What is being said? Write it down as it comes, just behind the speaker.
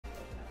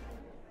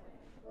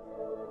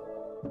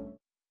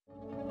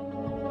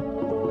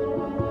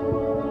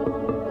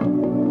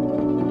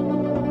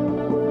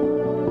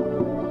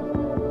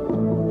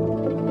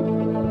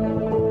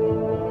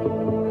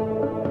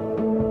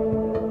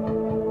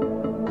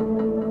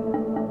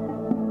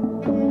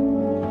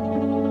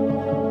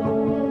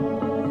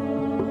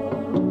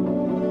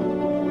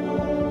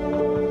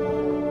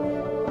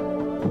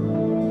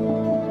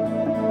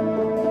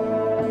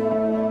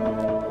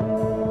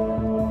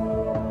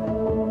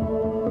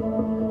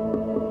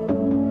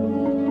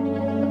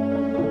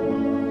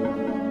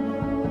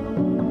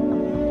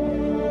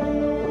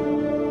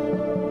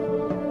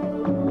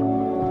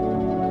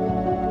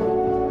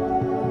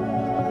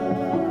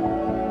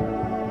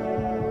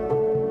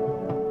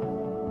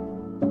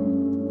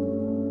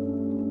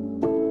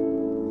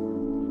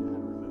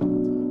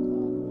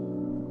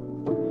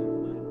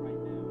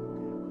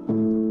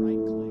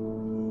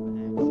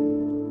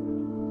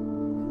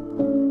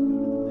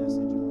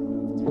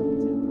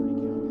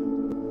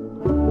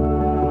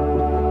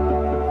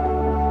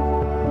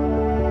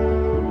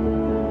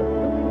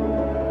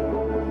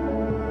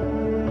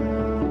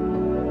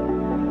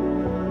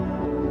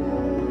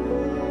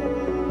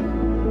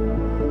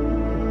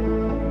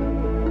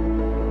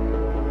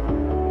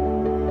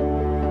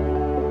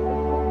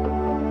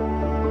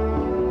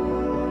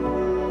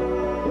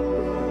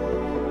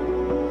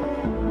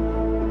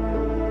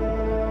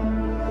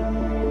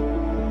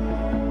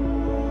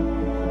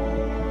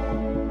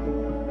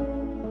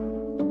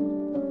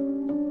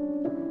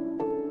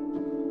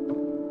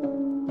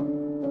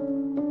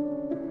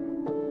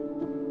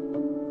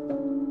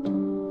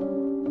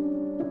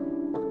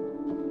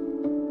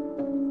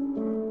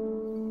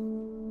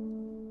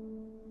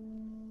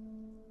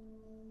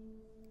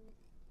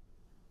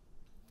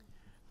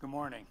Good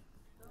morning.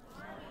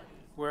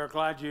 We're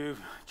glad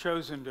you've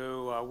chosen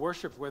to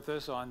worship with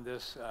us on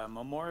this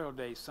Memorial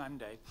Day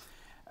Sunday.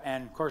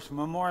 And of course,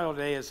 Memorial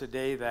Day is a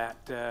day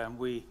that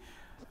we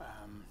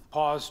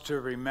pause to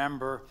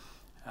remember.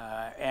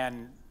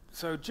 And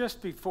so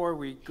just before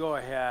we go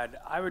ahead,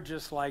 I would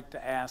just like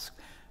to ask,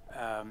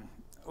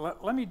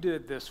 let me do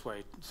it this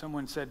way.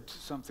 Someone said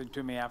something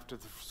to me after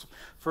the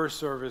first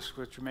service,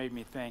 which made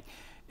me think.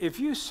 If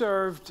you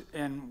served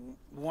in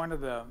one of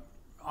the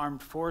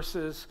armed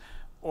forces,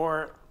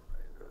 or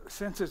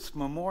since it's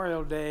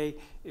Memorial Day,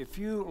 if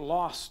you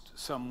lost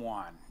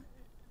someone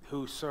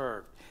who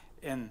served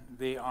in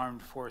the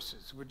armed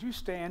forces, would you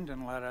stand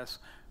and let us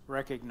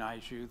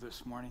recognize you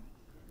this morning?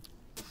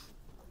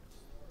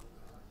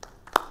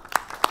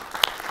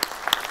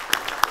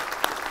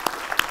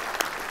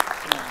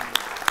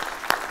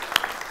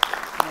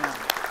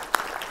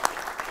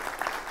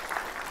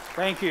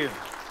 Thank you.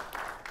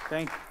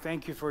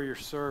 Thank you for your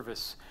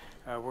service.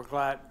 We're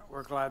glad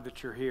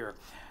that you're here.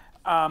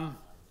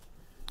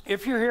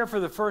 If you're here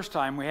for the first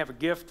time, we have a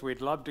gift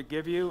we'd love to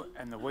give you,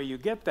 and the way you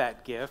get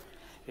that gift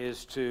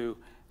is to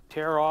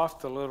tear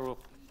off the little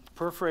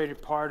perforated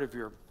part of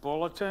your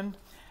bulletin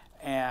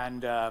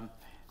and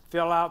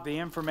fill out the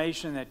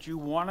information that you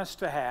want us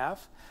to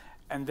have,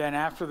 and then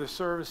after the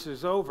service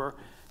is over,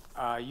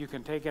 you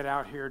can take it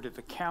out here to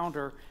the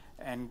counter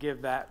and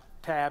give that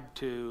tab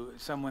to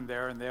someone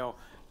there, and they'll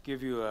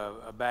give you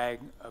a bag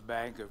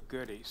of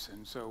goodies.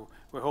 And so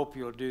we hope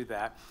you'll do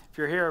that. If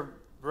you're here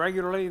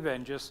regularly,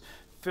 then just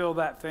fill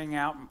that thing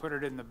out and put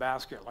it in the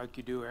basket like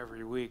you do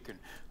every week, and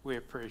we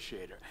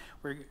appreciate it.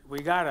 We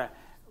got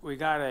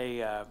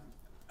a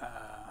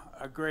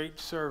great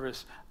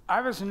service.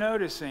 I was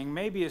noticing,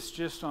 maybe it's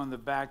just on the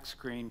back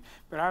screen,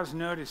 but I was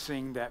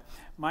noticing that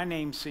my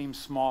name seems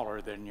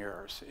smaller than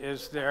yours.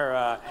 Is there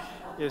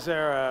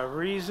a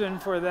reason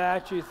for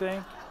that, you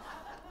think?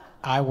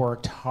 I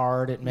worked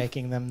hard at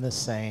making them the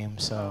same,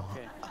 so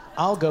okay.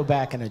 I'll go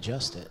back and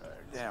adjust it.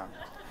 Yeah.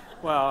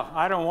 Well,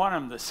 I don't want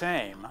them the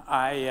same.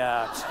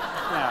 I'll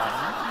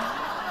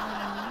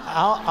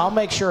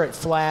make sure it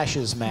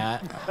flashes,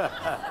 Matt.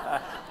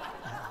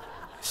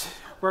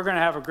 We're going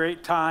to have a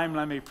great time.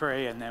 Let me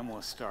pray, and then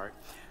we'll start.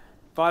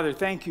 Father,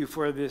 thank you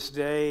for this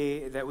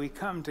day that we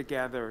come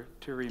together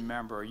to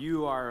remember.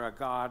 You are a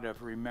God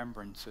of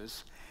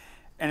remembrances.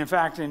 And in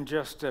fact, in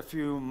just a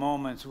few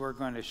moments, we're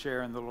going to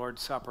share in the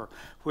Lord's Supper,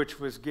 which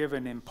was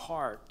given in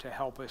part to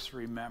help us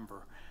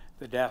remember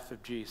the death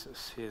of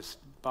Jesus, his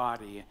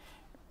body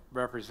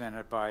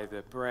represented by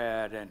the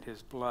bread and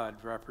his blood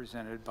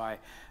represented by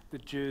the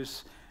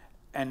juice.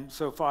 And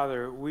so,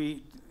 Father,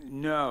 we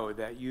know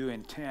that you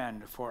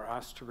intend for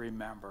us to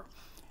remember.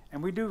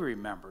 And we do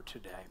remember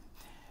today.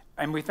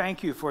 And we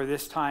thank you for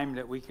this time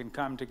that we can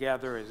come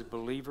together as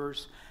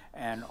believers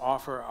and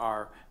offer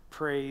our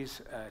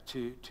praise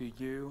to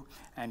you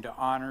and to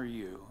honor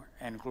you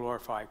and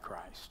glorify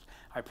Christ.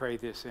 I pray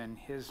this in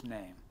his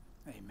name.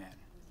 Amen.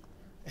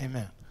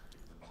 Amen.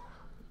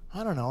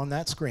 I don't know, on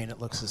that screen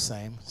it looks the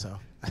same. So,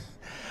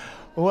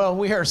 well,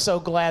 we are so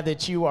glad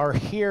that you are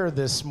here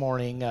this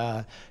morning,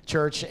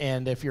 church.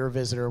 And if you're a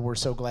visitor, we're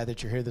so glad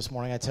that you're here this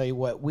morning. I tell you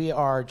what, we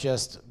are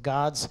just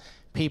God's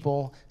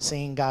people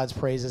singing God's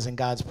praises in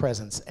God's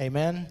presence.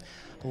 Amen.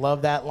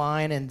 Love that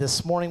line. And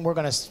this morning,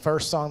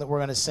 first song that we're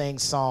going to sing,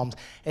 Psalms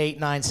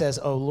 8:9 says,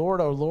 oh,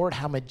 Lord,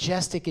 how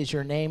majestic is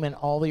your name in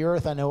all the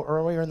earth. I know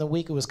earlier in the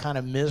week it was kind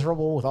of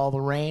miserable with all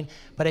the rain.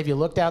 But have you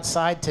looked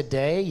outside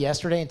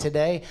yesterday and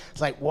today,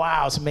 it's like,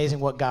 wow, it's amazing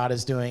what God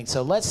is doing.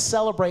 So let's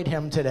celebrate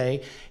him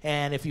today.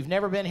 And if you've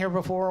never been here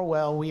before,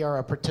 well, we are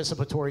a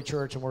participatory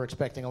church and we're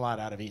expecting a lot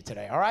out of you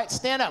today. All right,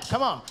 stand up.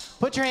 Come on.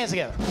 Put your hands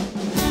together.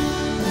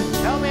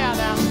 Help me out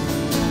now.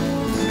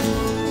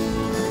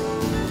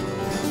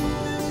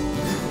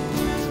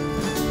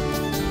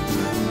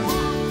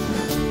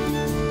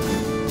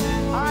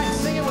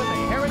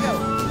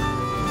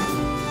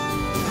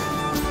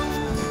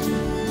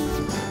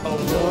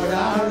 Lord,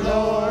 our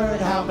Lord,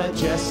 how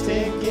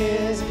majestic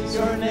is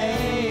your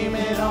name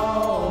in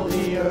all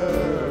the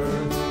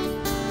earth.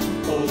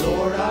 Oh,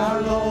 Lord,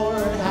 our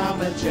Lord, how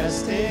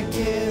majestic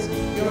is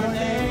your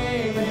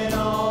name in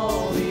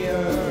all the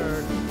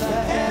earth. The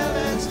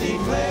heavens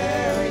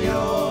declare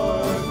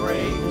your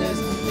greatness,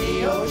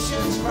 the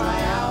oceans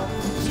cry out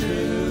to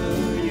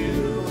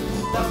you.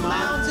 The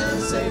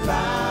mountains, they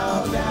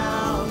bow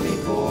down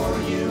before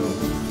you.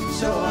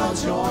 So I'll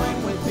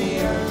join with the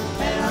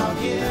earth and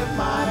I'll give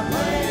my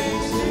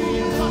praise to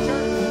you.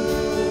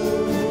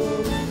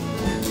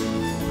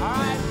 All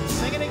right,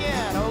 sing it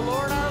again. Oh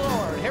Lord, our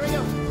Lord. Here we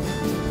go.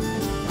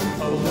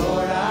 Oh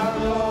Lord, our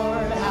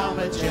Lord, how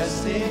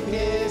majestic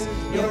is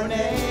your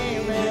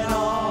name in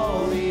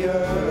all the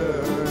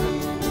earth.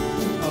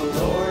 Oh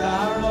Lord,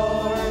 our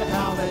Lord,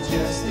 how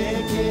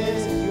majestic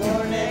is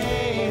your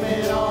name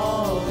in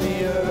all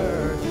the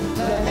earth.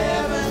 The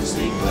heavens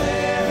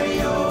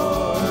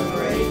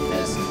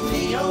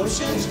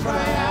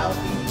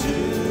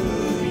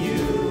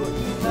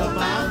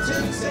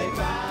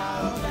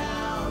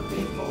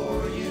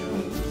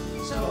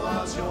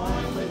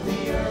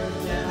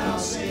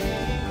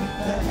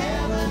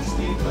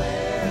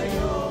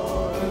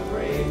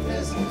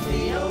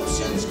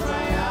oceans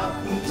cry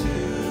out to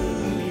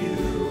you.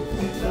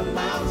 The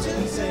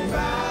mountains they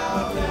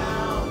bow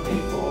down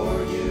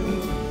before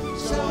you.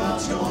 So I'll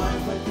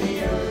join with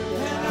the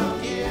earth and I'll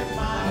give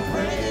my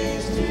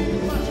praise to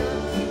you.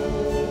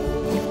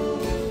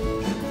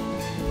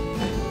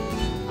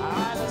 All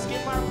right, let's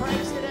give our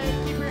praise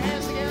today. Keep your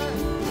hands together.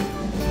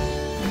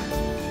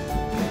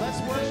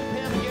 Let's worship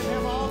him and give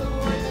him all the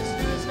glory that's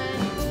due his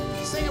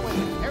name. Sing it with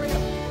me. Here we go.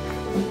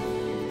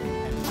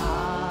 And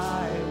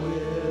I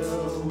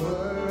will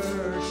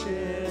worship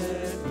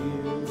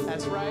you.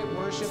 That's right.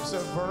 Worship's a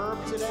verb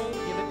today.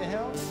 Give it to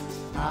him.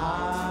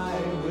 I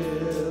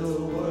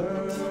will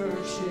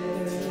worship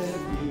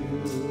you.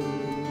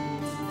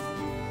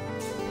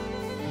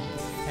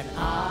 And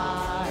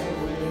I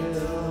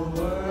will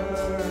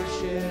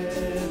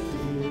worship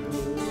you.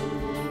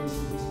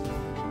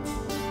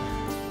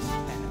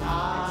 And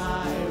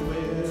I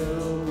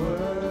will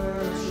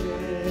worship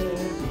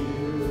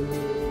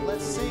you.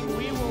 Let's sing,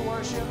 we will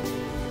worship.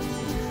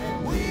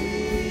 And we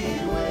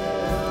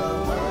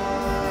will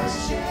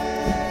worship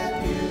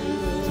you.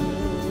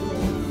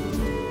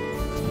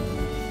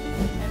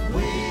 And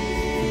we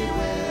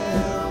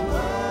will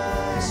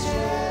worship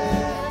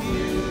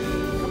you.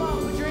 Come on,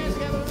 put your hands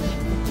together with me.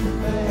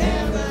 The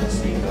heavens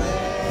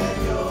declare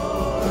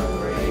your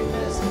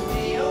greatness.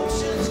 The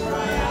oceans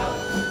cry out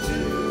to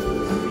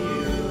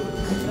you.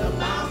 The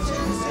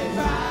mountains they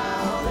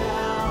bow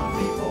down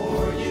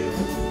before you.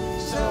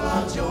 So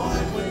I'll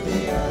join with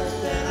the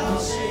earth and I'll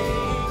sing.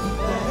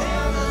 The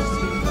heavens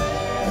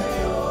declare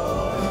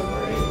your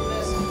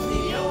greatness.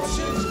 The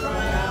oceans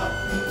cry out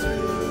to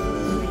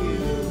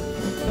you.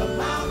 The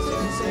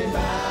mountains they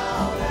bow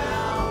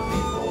down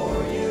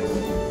before you.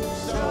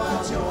 So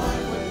I'll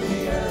join with the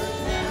earth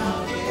and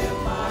I'll give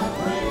my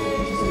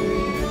praise to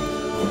you.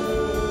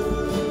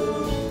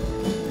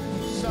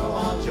 So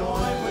I'll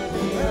join with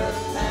the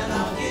earth and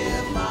I'll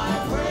give my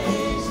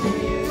praise to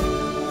you.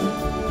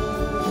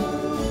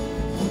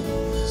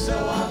 So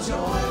I'll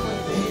join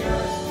with the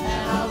earth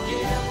and I'll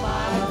give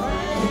my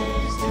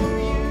praise to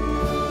you.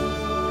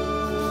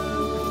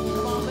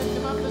 Come on, lift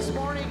him up this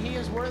morning. He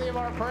is worthy of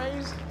our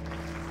praise.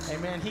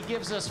 Amen. He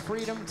gives us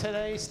freedom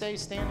today. Stay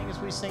standing as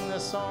we sing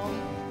this song.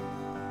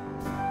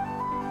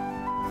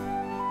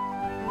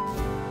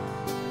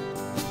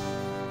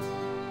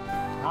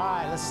 All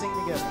right, let's sing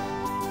together.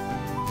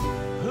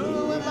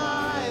 Who am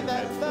I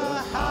that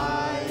the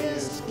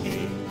highest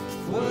King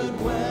would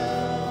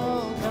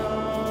welcome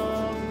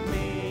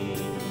me?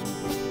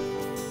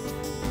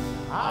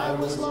 I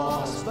was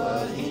lost,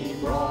 but he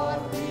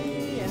brought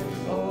me in.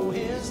 Oh,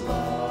 his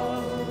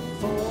love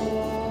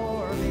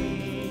for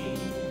me.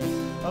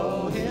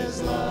 Oh,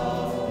 his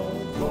love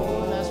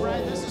for me. That's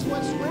right. This is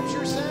what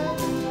Scripture said.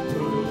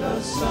 Who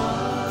the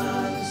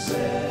Son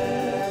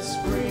sets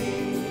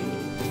free,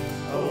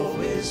 oh,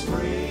 is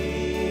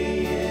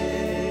free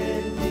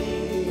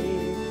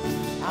indeed.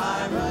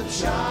 I'm a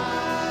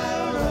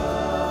child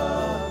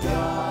of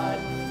God.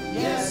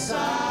 Yes, I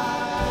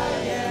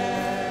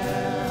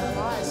am.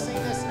 All right,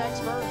 sing this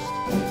next verse.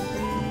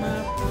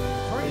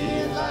 Free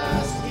at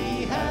last,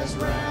 he has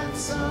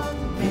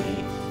ransomed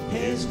me.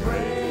 His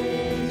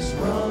grace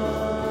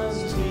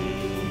runs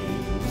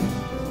deep.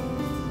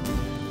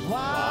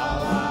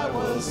 While I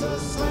was a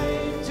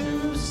slave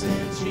to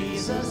sin,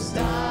 Jesus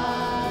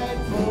died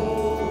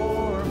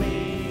for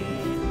me.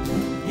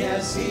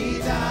 Yes, he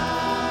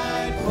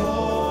died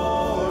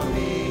for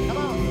me. Come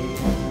on.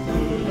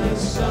 Who the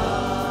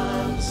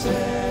Son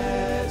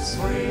sets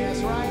free.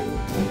 That's right.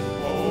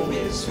 Oh,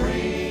 is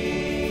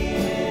free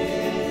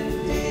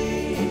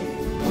indeed.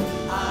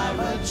 I'm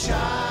a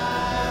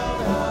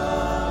child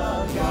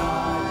of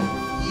God.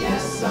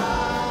 Yes, I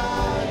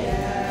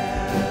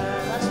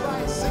am. That's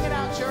right. Sing it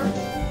out, church.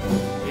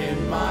 In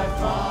my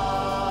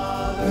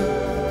Father's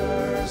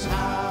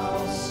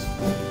house,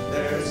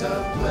 there's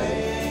a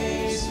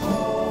place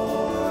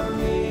for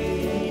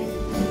me.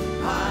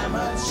 I'm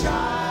a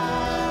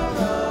child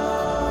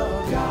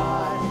of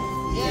God.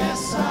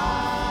 Yes, I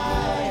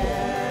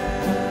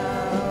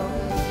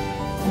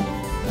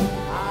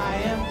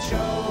am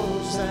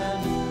chosen,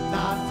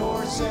 not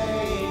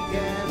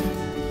forsaken.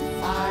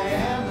 I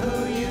am who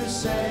you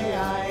say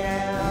I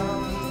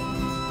am.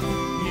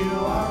 You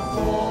are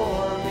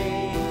for me,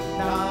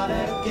 not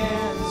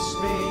against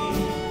me.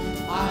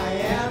 I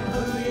am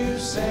who you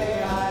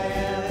say I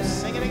am.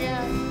 Sing it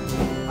again.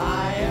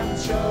 I am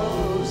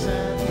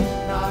chosen,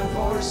 not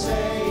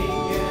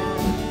forsaken.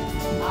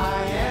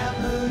 I am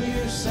who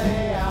you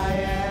say I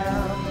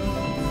am.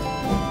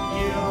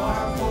 You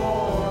are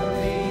for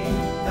me,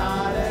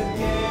 not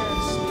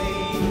against me.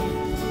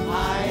 I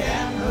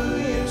am who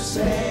you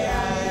say I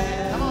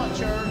am. Come on,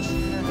 church.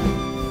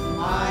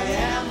 I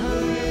am who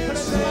you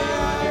say I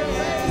am.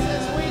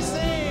 As we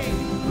sing,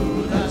 who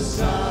the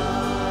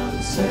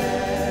Son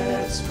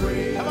sets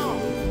free. Come on.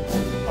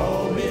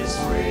 Oh, is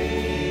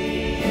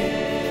free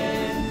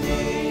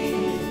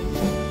indeed.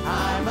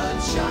 I'm a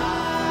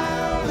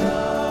child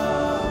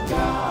of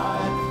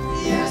God.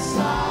 Yes, I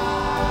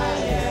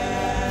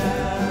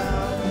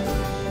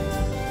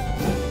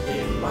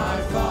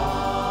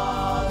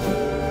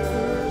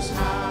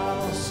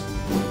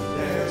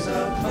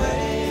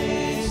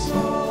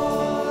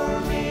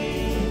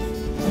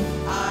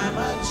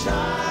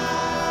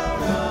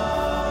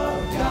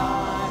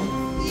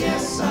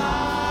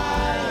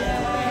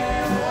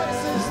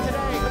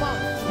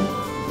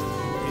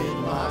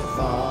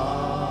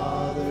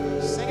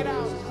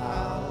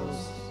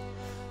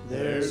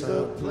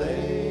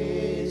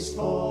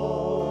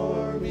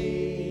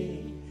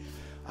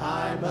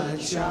I'm a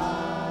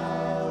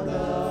child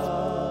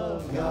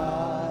of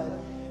God.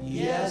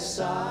 Yes,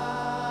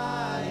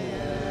 I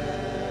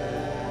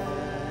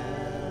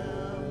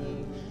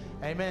am.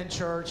 Amen,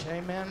 church.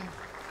 Amen.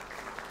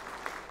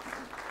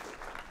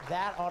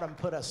 That ought to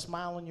put a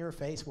smile on your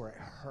face where it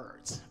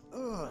hurts.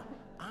 Ugh,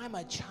 I'm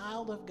a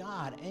child of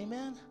God.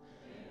 Amen?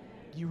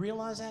 Do you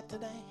realize that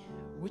today?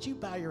 Would you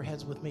bow your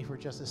heads with me for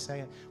just a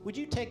second? Would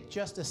you take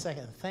just a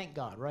second and thank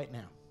God right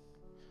now?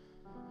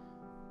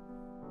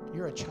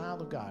 You're a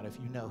child of God if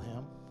you know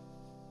Him.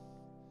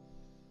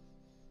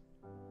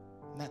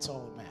 And that's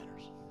all that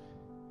matters.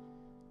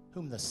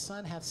 Whom the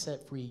Son hath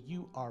set free,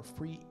 you are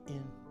free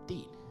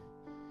indeed.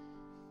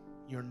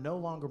 You're no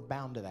longer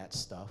bound to that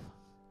stuff,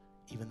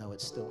 even though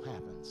it still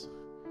happens.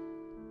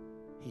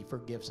 He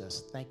forgives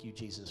us. Thank you,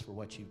 Jesus, for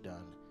what you've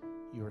done.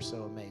 You are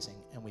so amazing.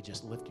 And we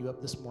just lift you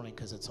up this morning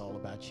because it's all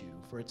about you.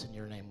 For it's in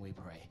your name we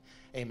pray.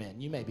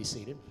 Amen. You may be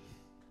seated.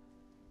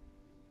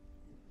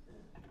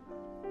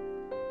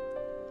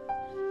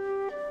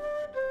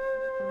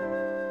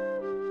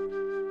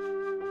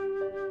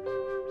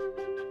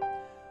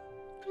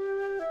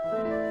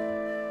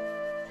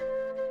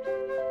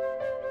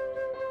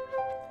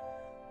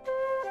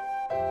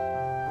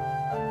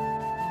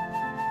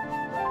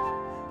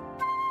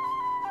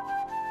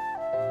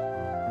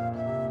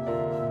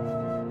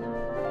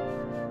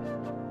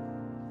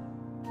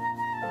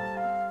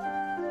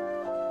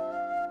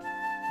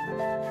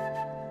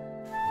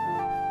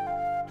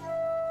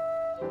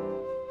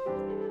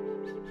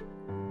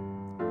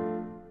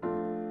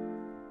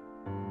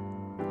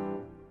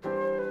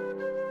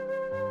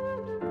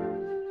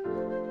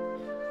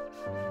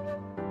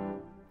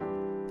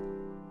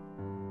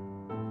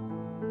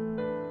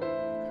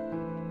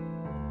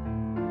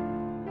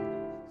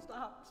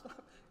 Stop.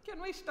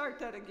 Can we start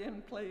that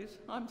again, please?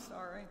 I'm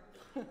sorry.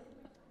 Here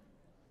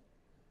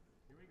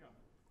we go.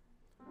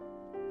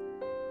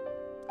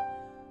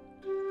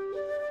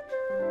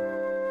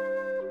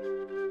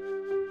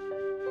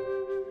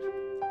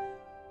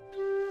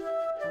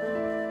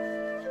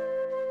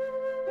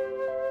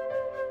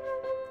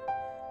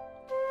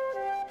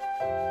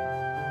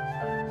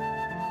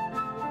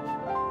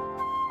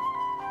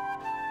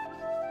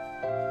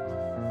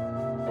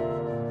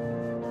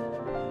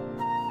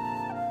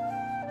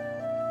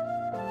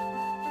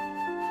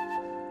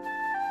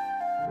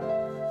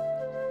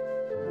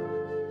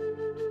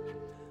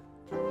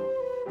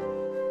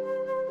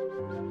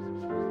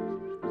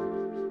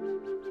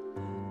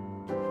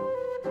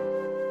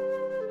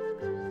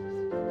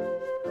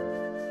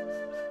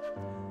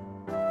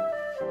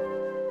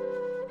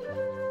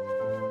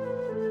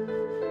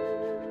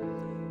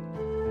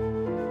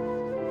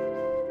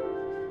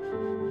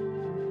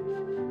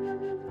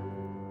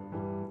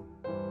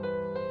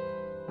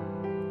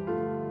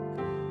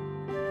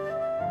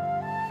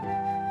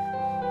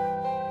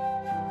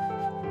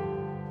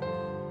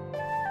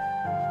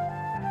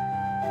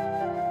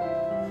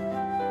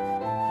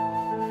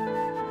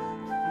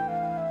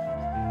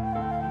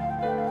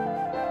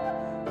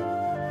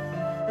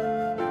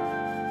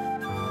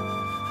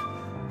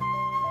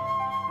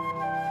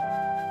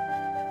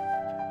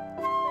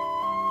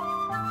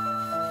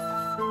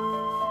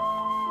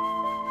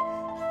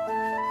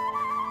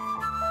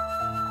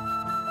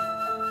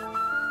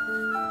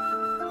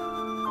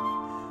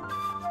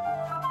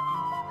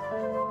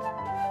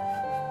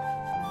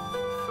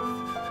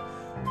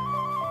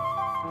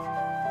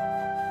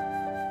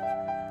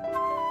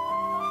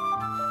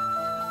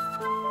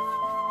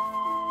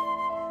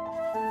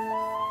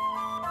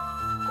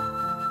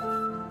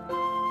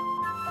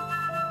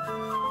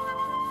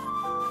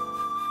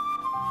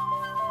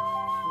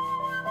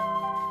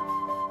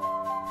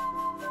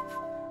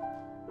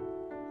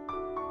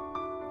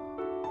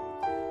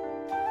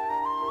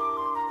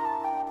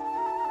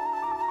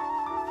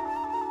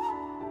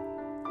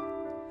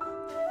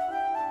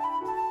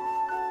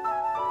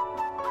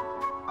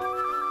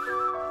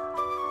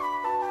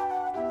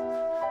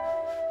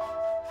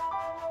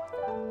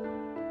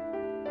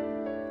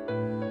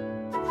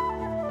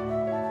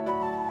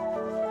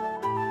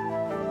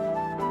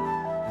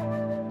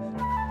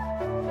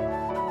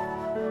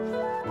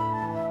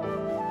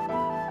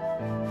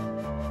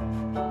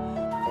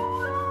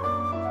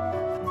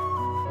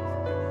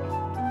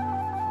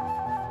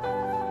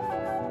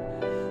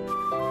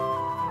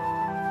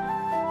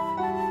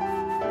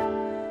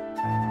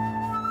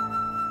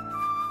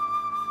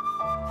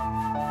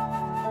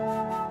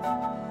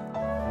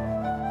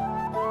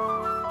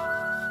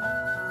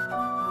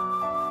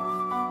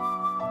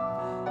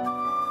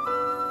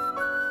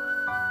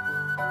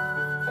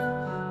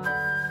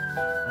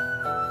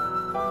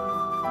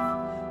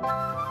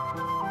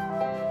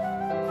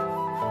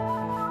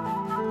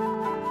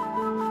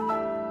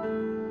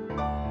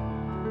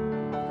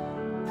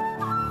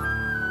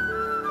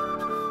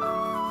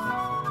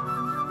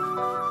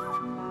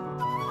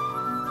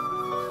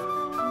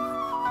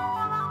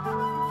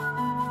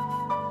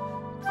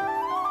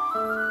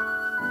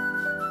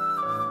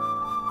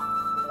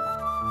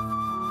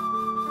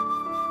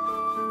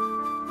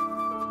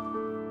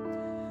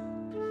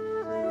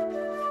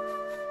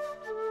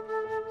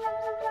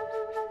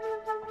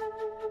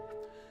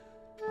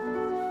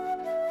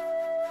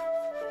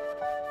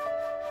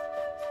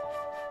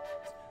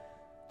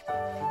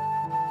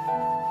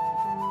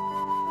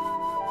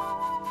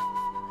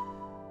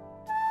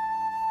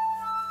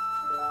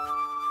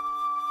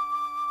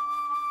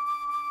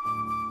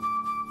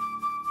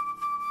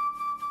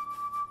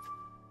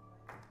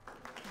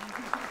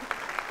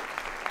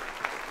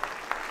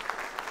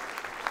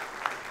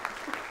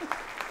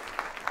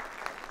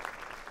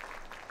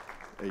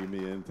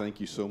 Amen. Thank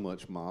you so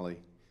much, Molly.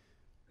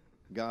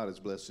 God has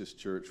blessed this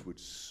church with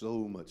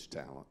so much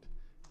talent,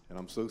 and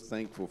I'm so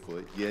thankful for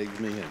it. Yeah,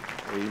 amen.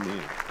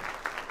 Amen.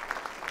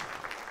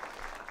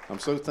 I'm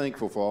so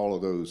thankful for all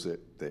of those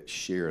that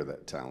share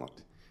that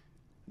talent.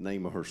 The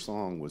name of her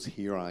song was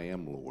Here I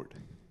Am, Lord.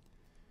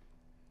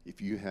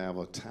 If you have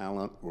a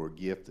talent or a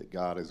gift that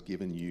God has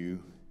given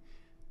you,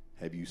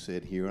 have you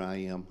said, Here I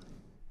am?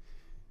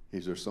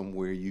 Is there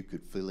somewhere you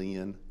could fill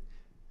in?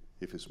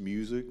 If it's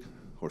music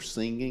or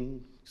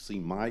singing, see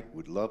Mike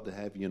would love to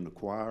have you in the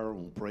choir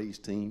on the praise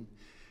team.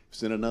 If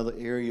it's in another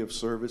area of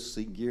service,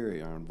 see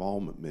Gary, our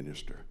involvement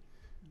minister.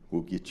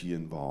 We'll get you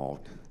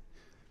involved.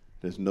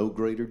 There's no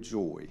greater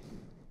joy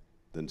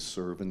than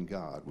serving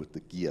God with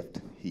the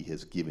gift he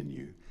has given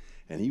you.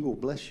 And he will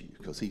bless you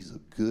because he's a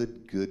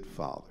good, good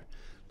Father.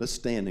 Let's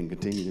stand and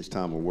continue this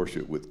time of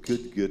worship with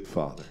Good, Good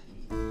Father.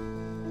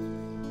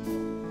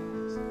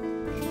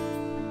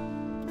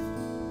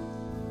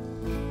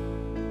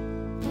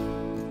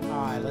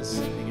 All right, let's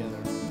sing together.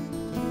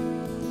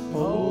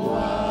 Oh,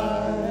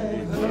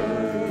 I've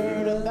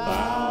heard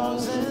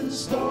 1,000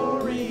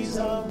 stories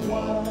of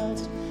what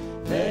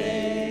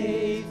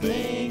they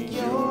think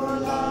you're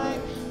like,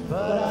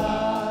 but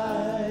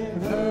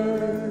I've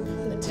heard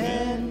the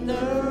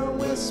tender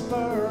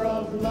whisper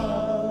of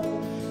love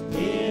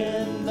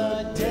in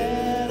the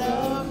dead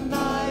of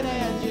night,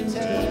 and you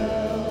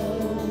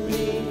tell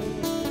me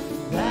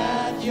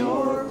that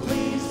you're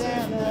pleased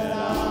and that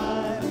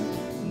I'm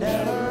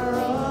never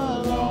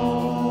alone.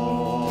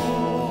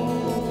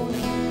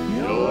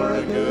 You're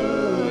a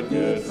good,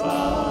 good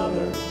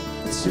Father.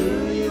 It's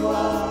who you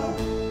are.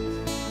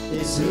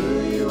 It's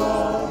who you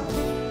are.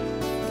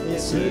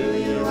 It's who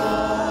you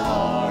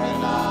are,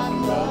 and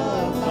I'm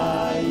loved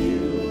by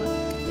you.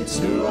 It's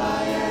who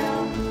I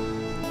am.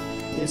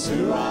 It's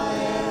who I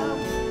am.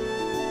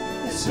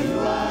 It's who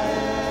I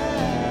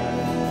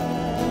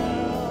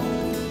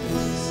am.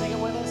 Sing it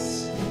with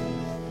us.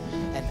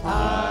 And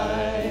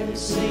I've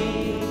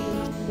seen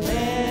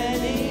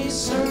many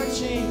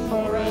searching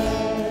for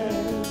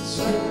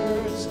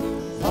answers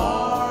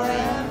far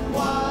and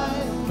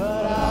wide,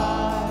 but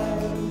I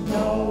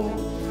know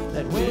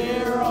that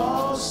we're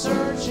all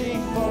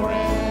searching for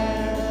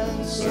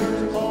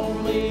answers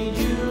only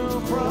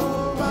you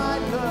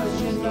provide,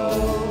 'cause you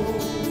know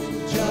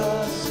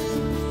just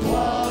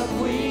what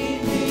we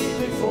need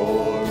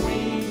before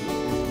we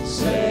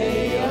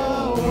say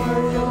a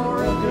word.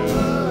 You're a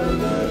good,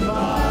 good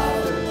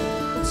Father.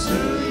 It's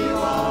who you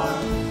are.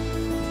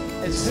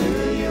 It's who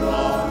you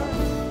are.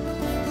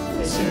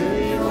 It's who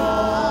you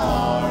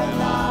are,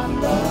 and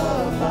I'm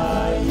loved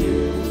by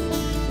you.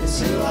 It's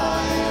who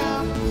I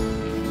am.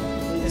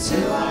 It's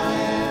who I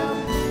am.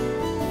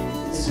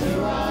 It's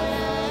who I am.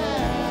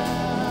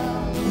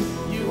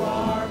 You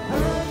are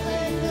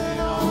perfect in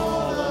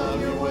all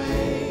of your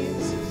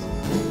ways.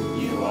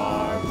 You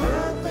are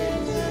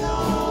perfect in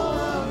all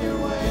of your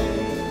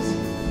ways.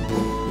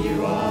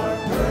 You are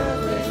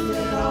perfect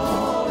in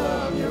all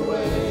of your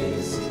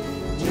ways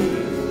to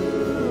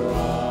us.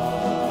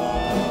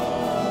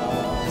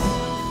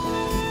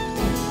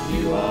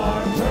 You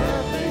are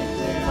perfect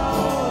in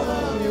all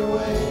of your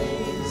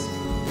ways.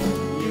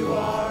 You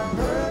are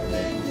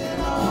perfect in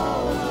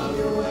all of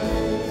your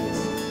ways.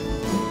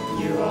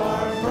 You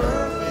are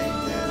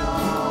perfect in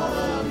all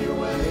of your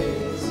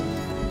ways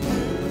to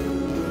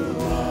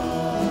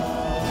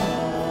us.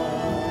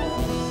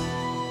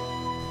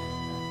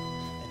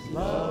 And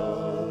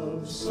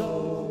love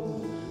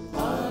so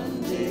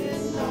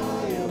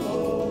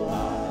undeniable,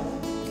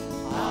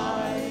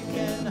 I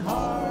can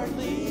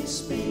hardly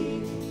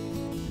speak.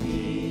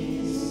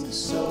 Peace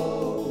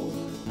so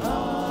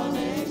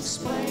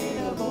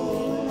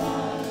unexplainable,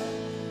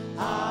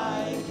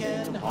 I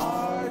can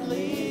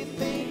hardly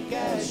think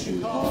as you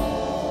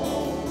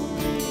call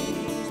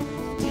me.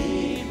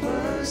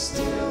 Deeper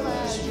still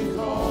as you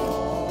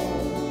call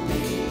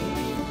me.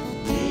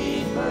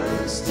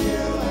 Deeper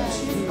still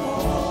as you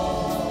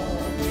call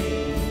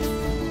me.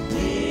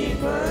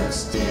 Deeper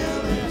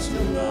still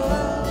into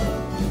love.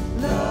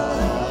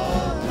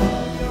 Love,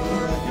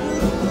 you're a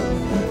good,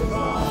 good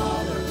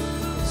Father.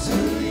 It's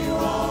who you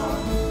are.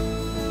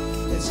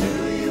 It's who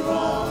you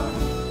are.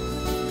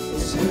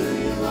 It's who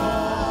you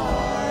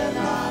are, and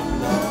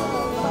I'm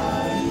loved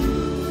by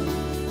you.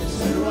 It's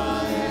who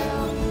I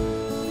am.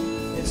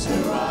 It's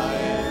who I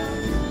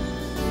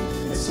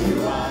am. It's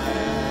who I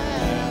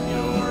am.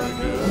 You're a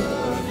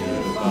good,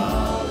 good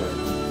Father.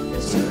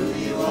 It's who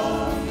you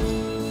are.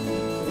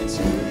 It's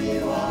who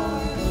you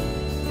are.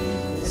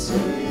 It's who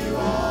you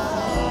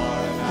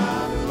are, and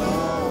I'm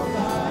loved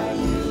by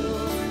you.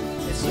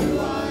 It's who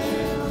I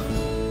am.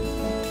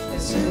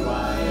 It's who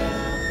I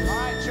am. All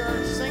right,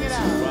 church, sing it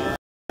out.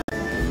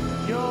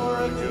 You're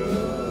a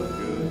good,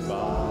 good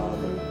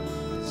Father.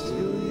 It's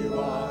who you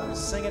are.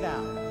 Sing it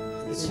out.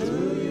 It's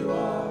who you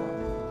are.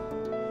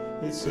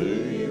 It's who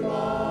you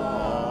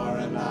are,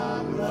 and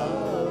I'm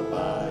loved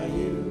by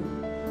you.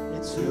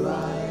 It's who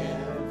I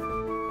am.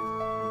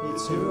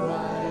 It's who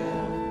I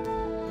am.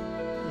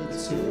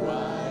 It's who I am.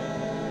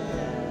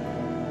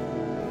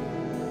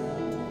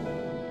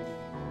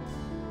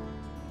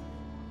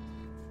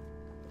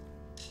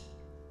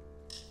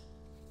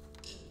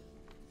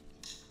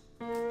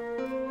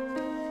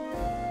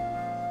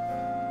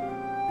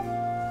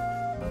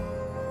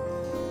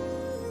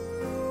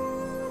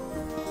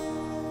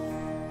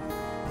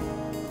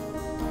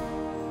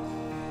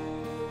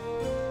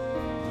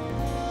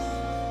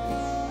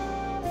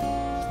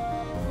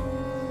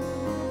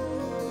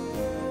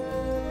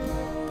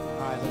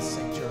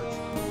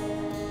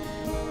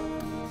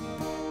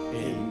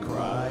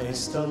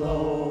 Christ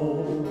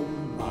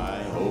alone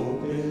my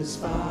hope is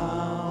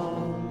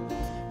found.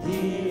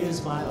 He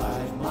is my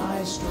life,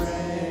 my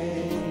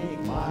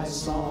strength, my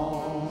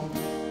song.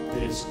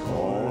 This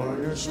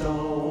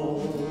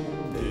cornerstone,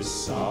 this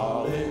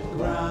solid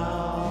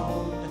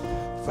ground,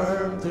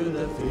 firm through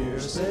the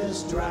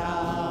fiercest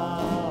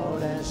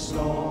drought and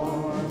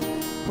storm.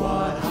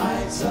 What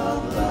heights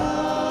of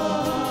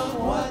love,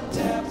 what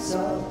depths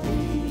of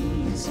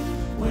peace,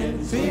 when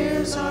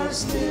fears are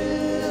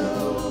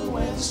still,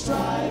 when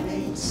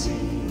striving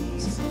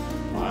cease.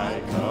 My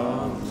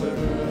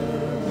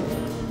comforter,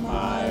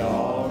 my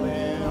all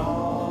in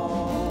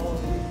all,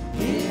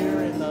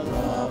 here in the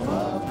love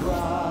of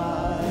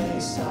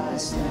Christ I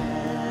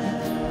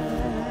stand.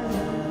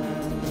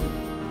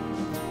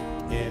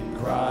 In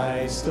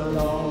Christ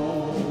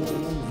alone,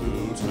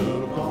 who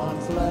took on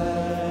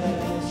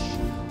flesh,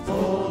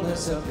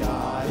 fullness of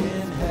God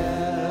in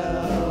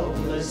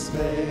helpless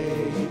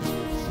babe,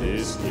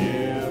 this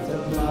gift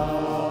of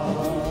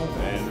love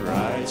and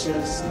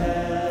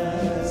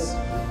righteousness,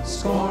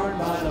 scorned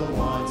by the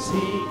ones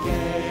he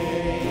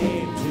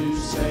came to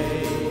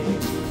save,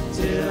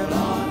 till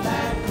on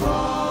that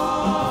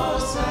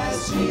cross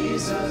as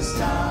Jesus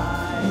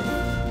died,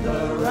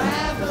 the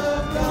wrath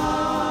of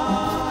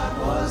God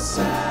was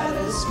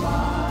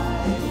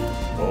satisfied.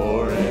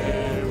 For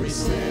every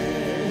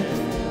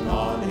sin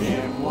on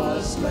him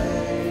was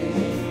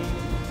laid,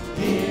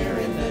 here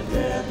in the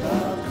death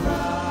of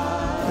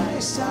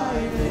Christ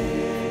I live.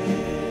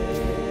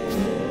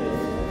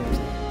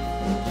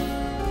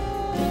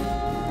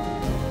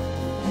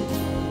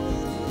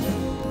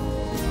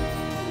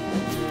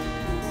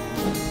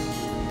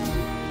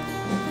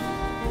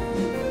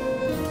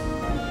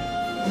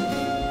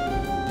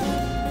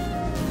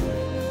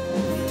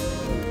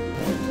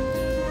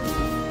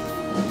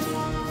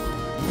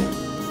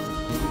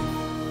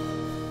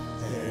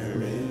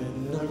 There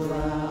in the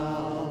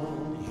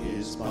ground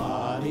his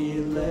body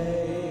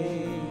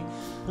lay,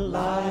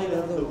 light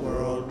of the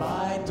world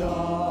by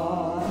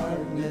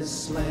darkness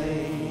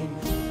slain,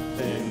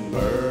 then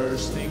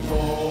bursting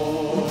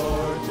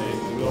forth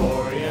in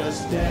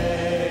glorious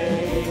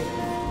day,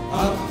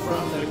 up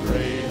from the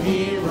grave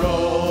he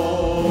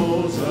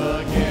rose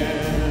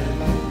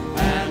again,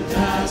 and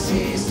as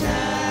he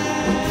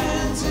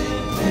stands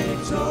in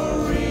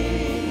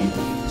victory,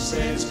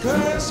 since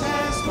curse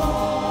has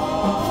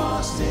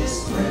lost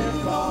his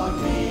grip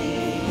on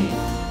me,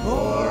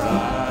 for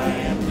I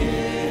am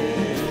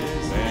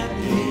his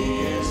and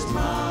he is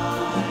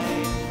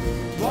mine,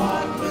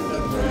 bought with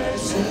the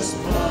precious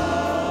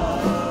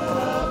blood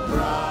of Christ.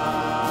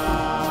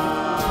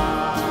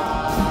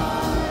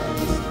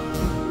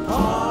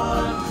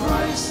 On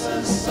Christ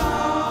the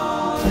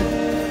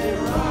solid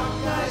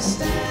rock I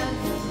stand,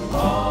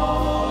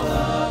 all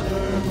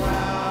other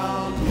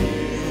ground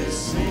is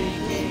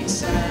sinking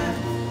sand,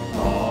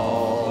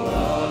 all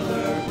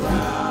other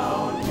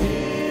ground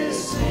is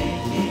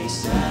sinking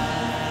sand.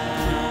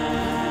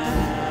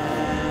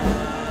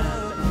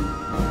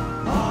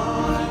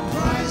 On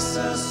Christ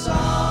the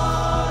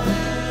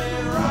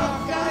solid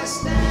rock I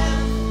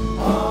stand,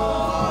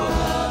 all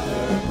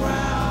other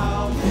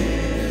ground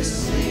is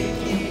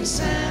sinking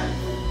sand,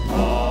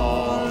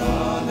 all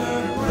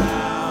other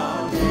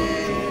ground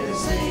is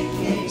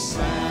sinking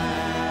sand.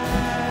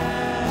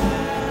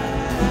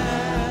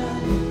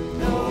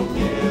 No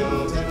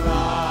guilt in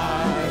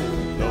life,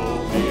 no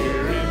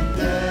fear in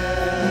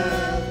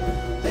death,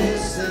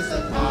 this is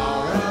the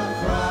power of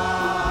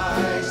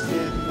Christ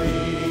in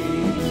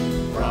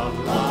me.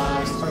 From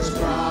life's first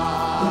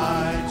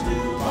cry to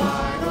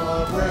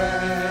final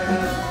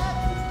breath,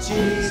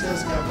 Jesus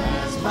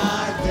commands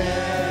my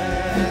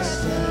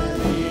destiny.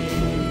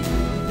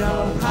 No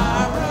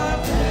power of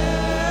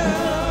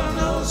hell,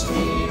 no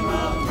scheme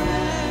of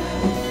man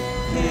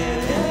can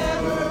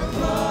ever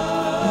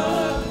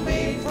pluck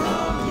me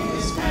from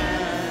his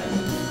hand,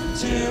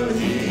 till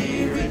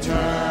he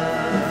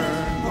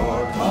return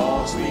or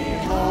calls me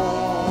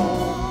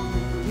home.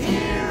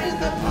 Here in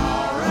the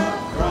power of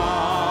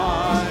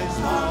Christ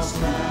I'll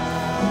stand.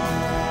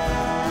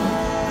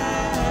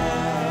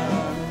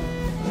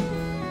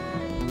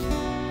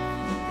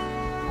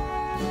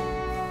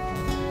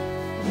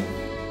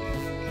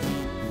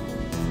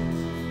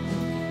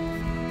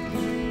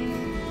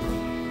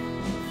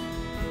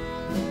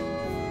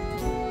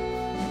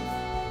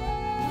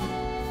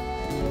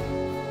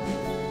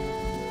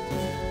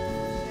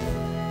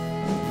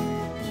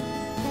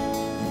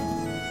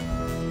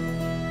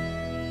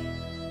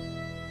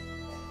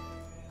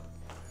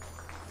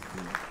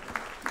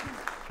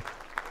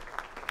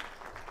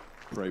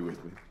 Pray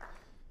with me.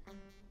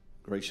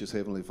 Gracious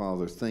Heavenly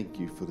Father, thank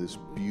you for this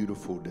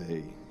beautiful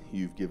day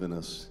you've given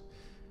us,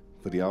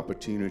 for the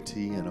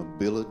opportunity and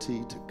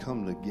ability to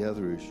come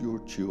together as your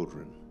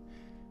children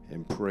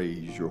and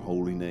praise your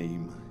holy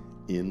name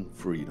in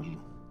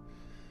freedom.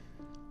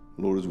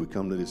 Lord, as we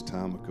come to this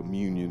time of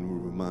communion, we're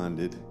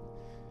reminded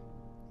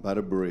by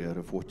the bread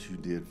of what you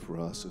did for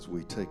us. As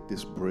we take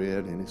this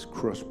bread and it's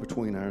crushed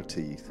between our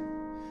teeth,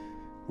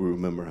 we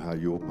remember how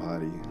your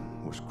body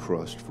was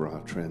crushed for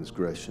our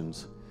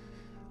transgressions,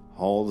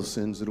 all the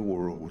sins of the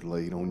world were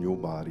laid on your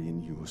body,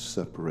 and you were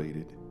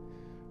separated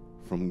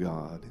from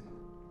God.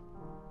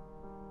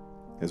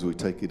 As we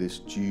take of this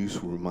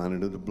juice, we're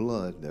reminded of the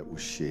blood that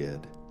was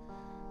shed,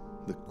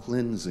 the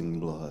cleansing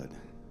blood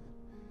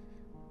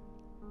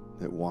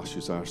that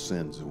washes our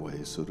sins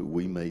away so that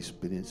we may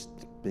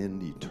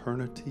spend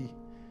eternity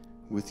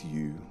with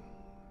you.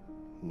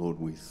 Lord,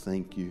 we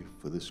thank you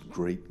for this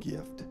great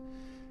gift,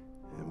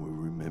 and we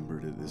remember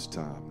it at this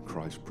time. In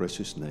Christ's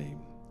precious name,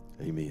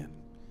 amen.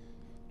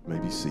 You may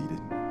be seated.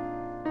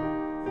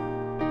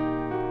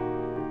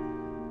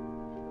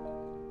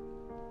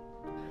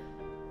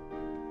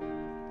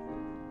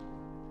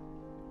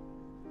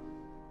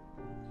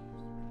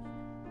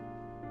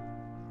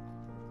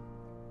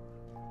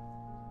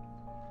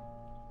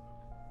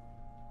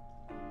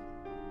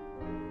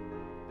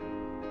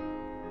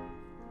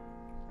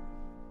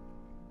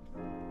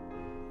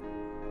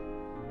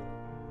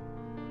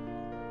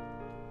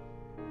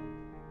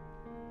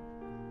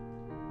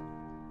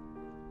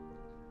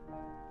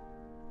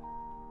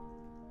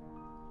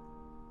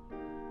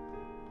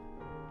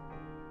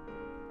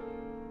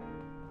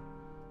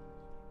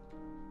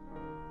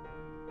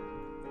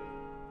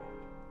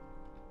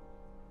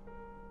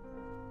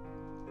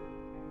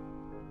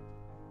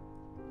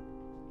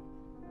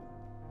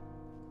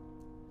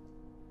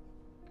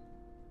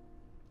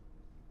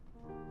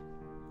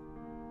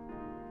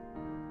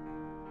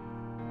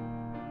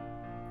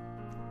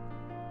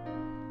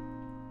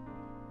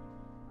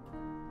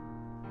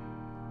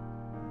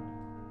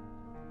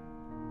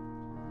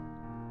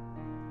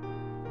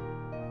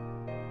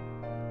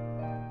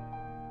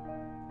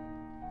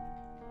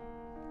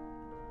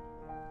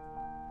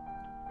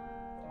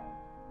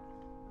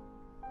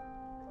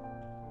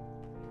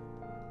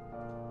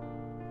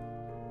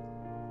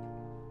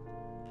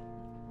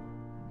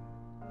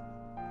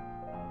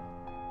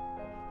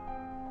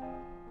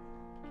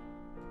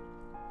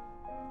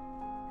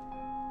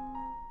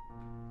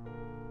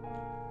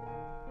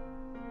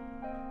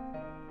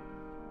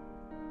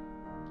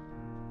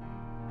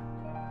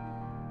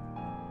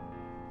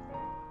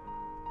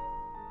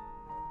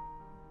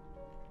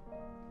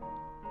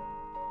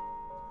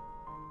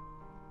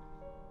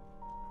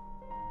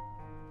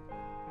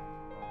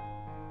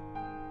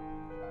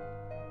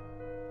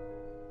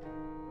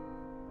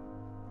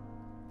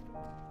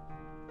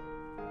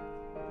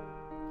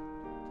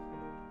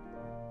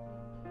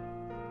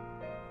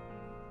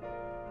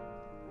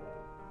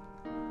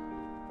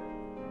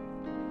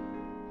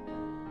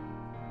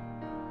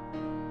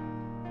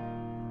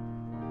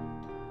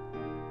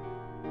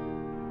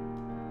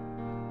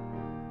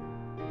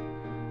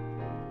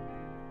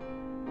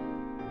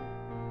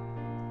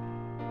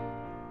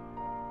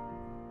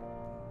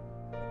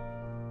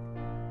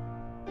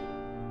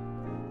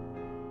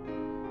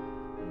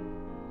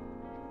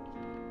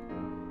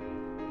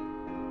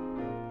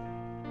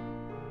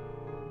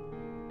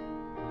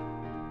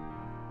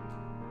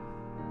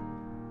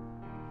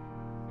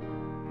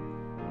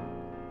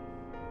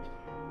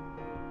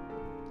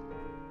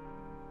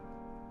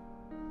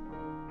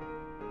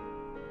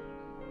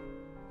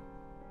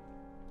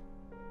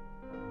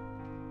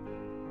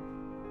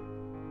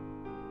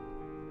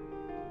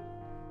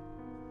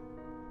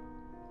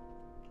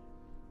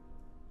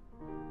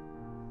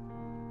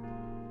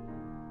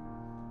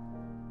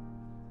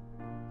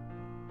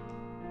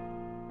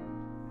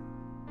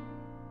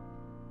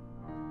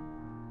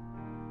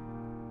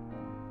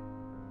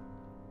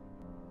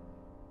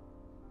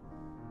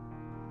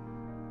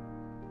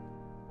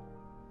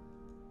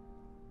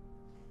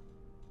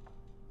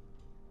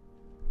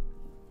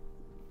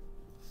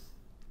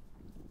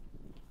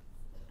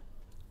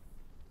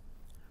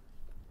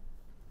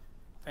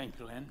 Thank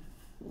you, Lynn.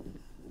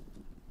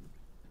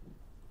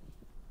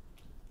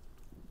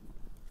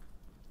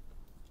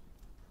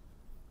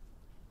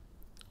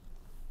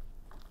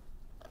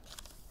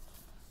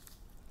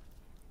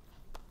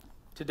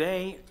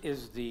 Today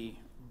is the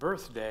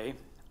birthday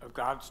of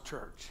God's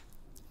church.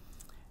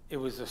 It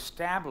was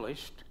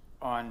established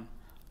on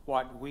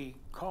what we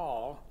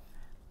call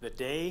the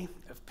day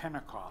of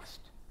Pentecost.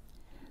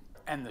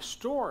 And the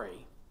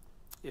story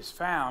is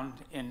found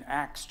in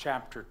Acts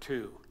chapter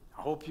 2.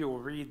 I hope you will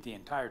read the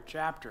entire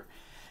chapter.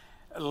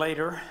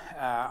 Later,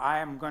 I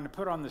am going to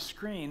put on the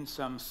screen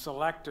some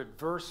selected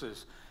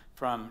verses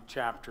from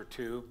chapter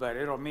 2, but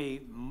it'll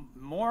be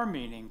more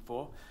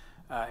meaningful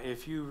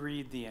if you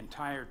read the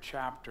entire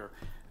chapter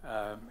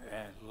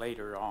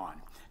later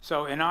on.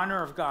 So in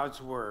honor of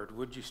God's word,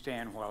 would you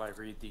stand while I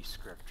read these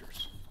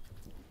scriptures?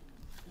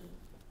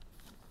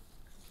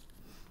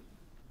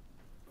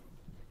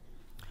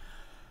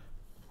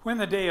 When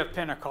the day of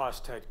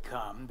Pentecost had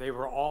come, they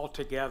were all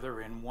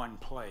together in one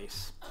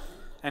place.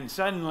 And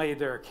suddenly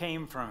there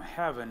came from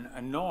heaven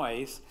a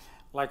noise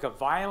like a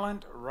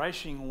violent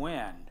rushing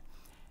wind,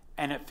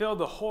 and it filled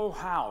the whole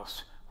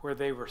house where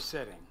they were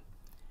sitting.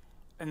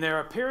 And there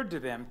appeared to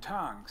them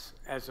tongues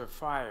as of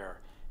fire,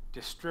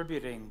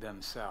 distributing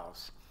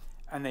themselves,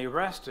 and they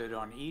rested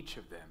on each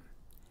of them.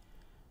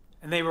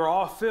 And they were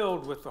all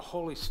filled with the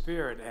Holy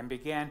Spirit and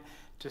began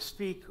to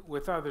speak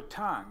with other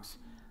tongues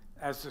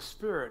as the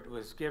Spirit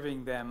was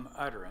giving them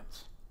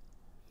utterance.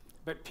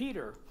 But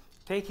Peter,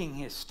 taking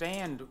his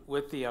stand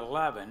with the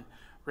 11,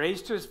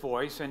 raised his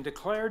voice and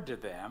declared to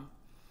them,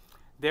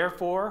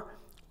 "Therefore,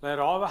 let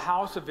all the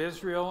house of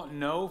Israel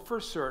know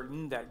for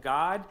certain that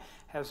God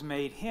has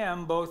made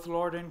him both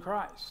Lord and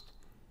Christ,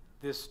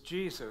 this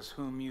Jesus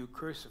whom you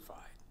crucified."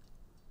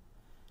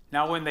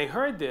 Now when they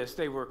heard this,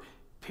 they were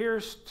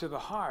pierced to the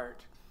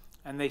heart,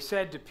 and they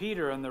said to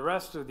Peter and the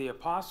rest of the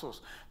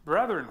apostles,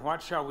 "Brethren,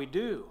 what shall we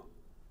do?"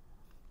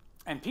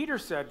 And Peter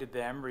said to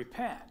them,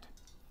 "Repent,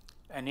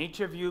 and each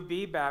of you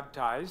be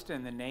baptized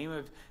in the name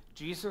of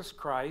Jesus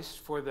Christ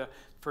for the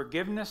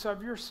forgiveness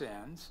of your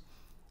sins,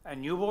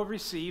 and you will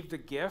receive the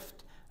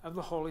gift of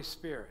the Holy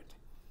Spirit."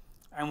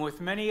 And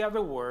with many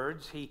other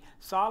words, he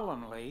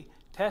solemnly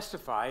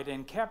testified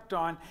and kept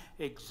on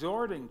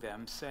exhorting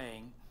them,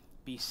 saying,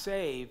 "Be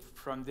saved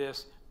from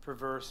this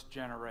perverse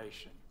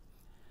generation."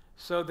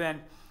 So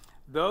then,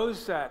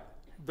 those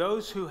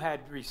who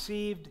had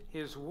received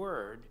his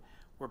word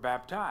were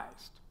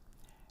baptized.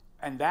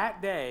 And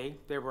that day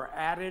there were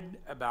added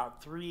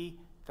about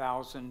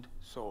 3,000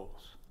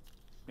 souls.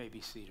 You may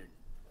be seated.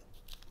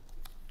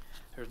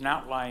 There's an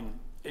outline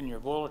in your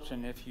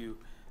bulletin if you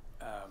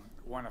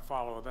want to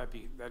follow.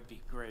 That'd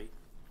be great.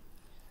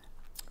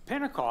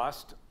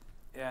 Pentecost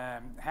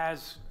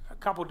has a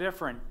couple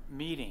different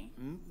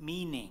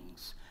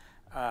meanings.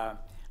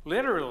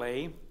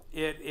 Literally,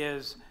 it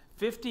is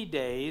 50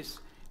 days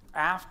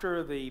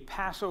after the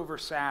Passover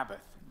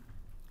Sabbath.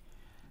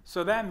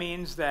 So that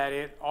means that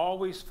it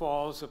always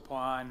falls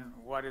upon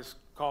what is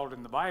called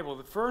in the Bible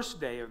the first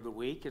day of the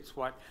week. It's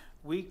what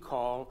we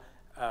call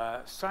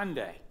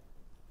Sunday.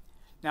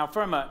 Now,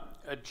 from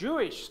a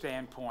Jewish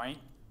standpoint,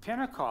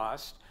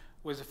 Pentecost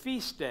was a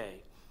feast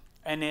day,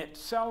 and it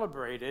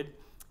celebrated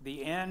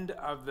the end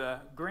of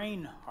the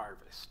grain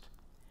harvest.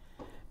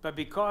 But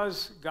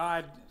because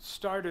God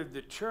started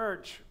the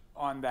church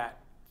on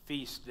that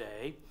feast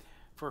day,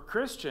 for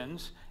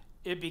Christians,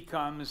 it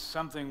becomes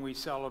something we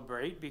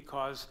celebrate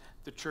because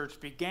the church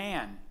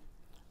began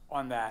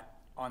on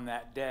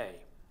that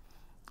day.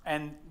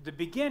 And the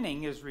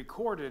beginning is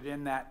recorded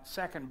in that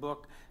second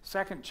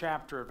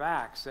chapter of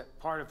Acts, that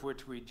part of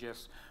which we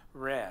just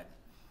read.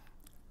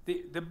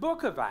 The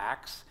book of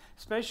Acts,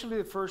 especially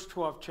the first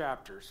 12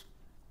 chapters,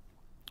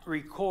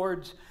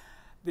 records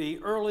the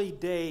early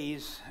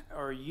days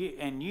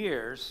and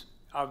years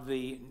of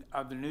the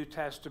New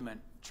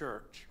Testament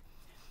church.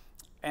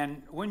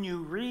 And when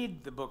you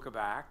read the book of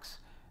Acts,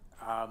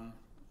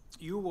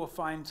 you will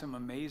find some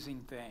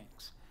amazing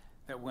things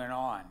that went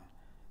on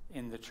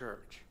in the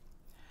church.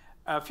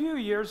 A few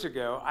years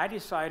ago, I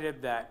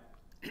decided that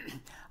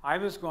I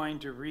was going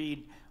to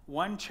read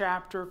one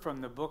chapter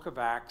from the book of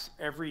Acts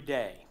every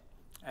day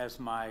as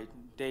my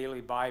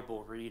daily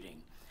Bible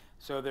reading.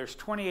 So there's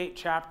 28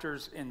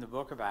 chapters in the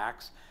book of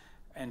Acts,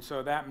 and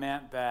so that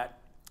meant that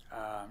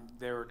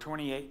there were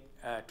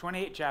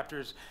 28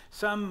 chapters.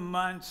 Some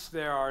months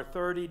there are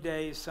 30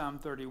 days, some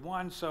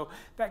 31. So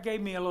that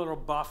gave me a little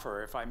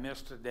buffer. If I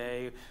missed a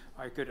day,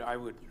 I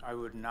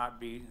would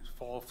not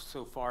fall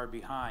so far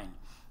behind.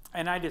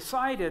 And I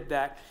decided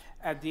that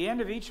at the end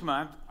of each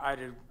month,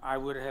 I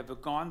would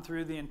have gone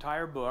through the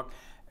entire book,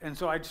 and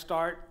so I'd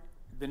start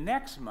the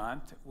next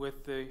month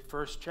with the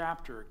first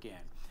chapter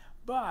again.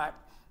 But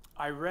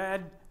I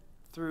read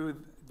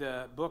through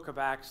the book of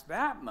Acts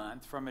that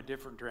month from a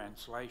different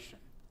translation.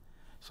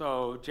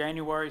 So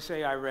January,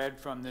 say, I read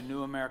from the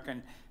New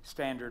American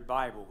Standard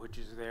Bible, which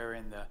is there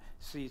in the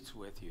seats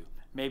with you.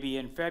 Maybe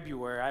in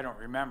February, I don't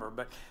remember,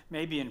 but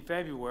maybe in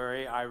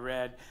February I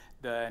read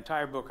the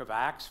entire book of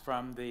Acts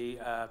from the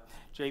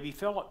J.B.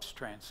 Phillips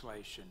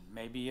translation.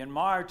 Maybe in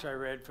March I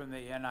read from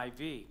the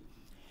NIV.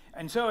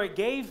 And so it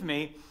gave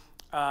me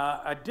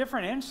a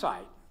different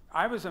insight.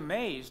 I was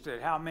amazed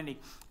at how many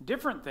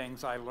different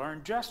things I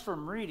learned just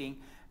from reading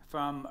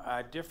from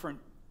different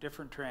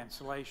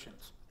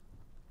translations.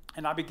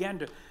 And I began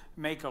to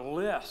make a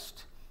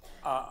list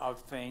of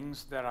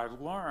things that I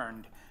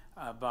learned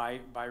by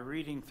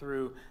reading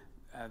through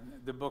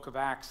the book of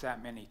Acts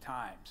that many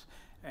times.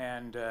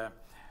 And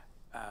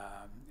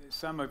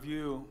some of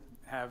you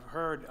have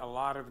heard a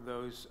lot of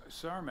those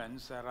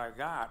sermons that I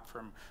got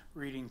from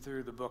reading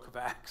through the book of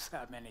Acts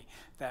that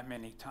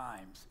many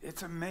times.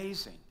 It's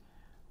amazing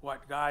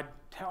what God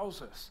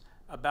tells us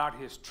about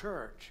his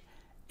church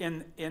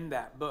in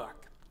that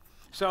book.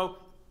 So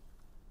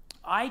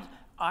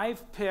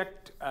I've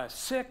picked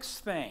 6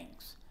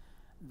 things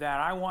that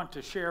I want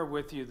to share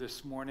with you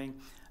this morning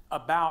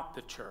about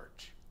the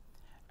church.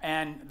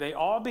 And they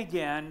all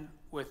begin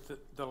with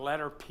the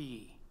letter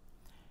P.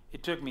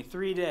 It took me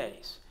 3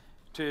 days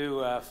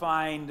to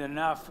find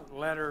enough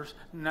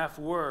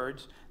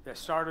words that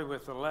started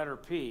with the letter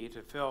P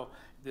to fill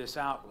this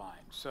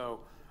outline.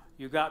 So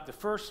you got the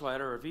first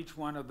letter of each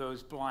one of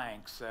those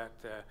blanks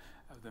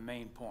of the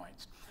main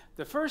points.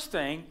 The first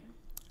thing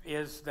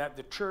is that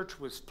the church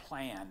was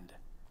planned.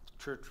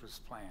 The church was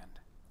planned.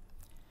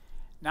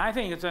 Now, I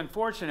think it's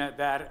unfortunate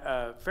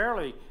that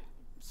fairly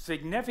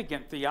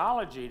significant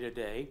theology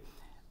today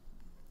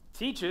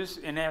teaches,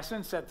 in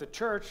essence, that the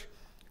church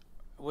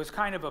was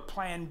kind of a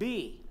plan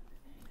B.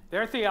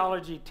 Their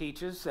theology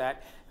teaches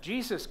that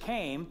Jesus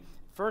came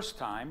first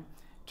time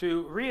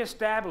to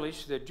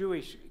reestablish the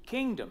Jewish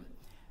kingdom,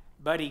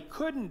 but he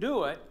couldn't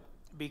do it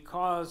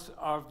because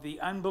of the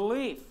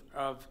unbelief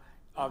of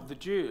the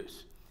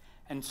Jews.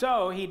 And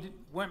so he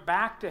went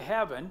back to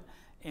heaven,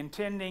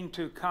 intending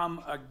to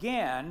come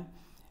again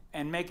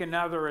and make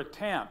another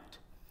attempt.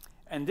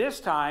 And this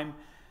time,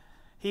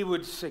 he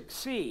would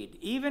succeed,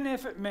 even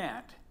if it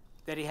meant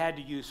that he had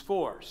to use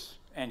force.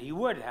 And he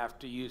would have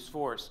to use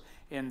force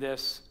in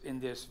this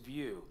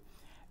view.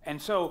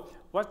 And so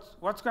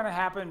what's going to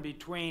happen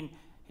between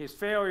his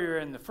failure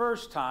in the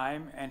first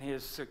time and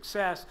his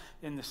success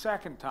in the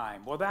second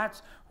time? Well,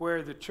 that's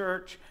where the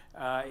church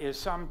is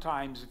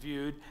sometimes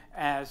viewed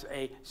as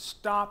a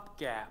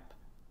stopgap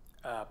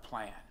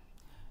plan.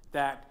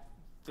 That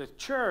the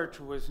church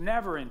was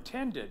never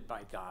intended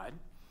by God,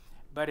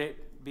 but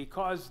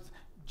because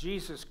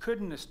Jesus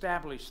couldn't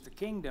establish the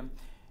kingdom,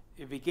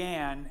 it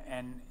began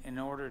in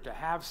order to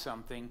have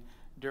something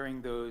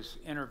during those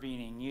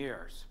intervening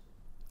years.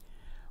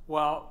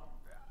 Well,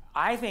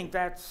 I think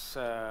that's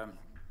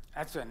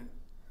an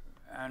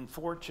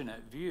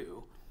unfortunate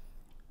view.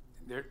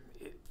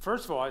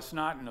 First of all, it's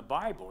not in the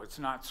Bible. It's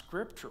not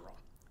scriptural.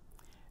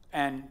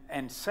 And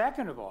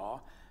second of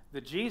all,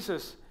 the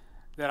Jesus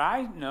that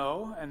I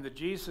know and the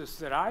Jesus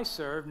that I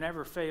serve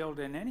never failed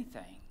in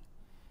anything.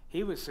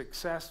 He was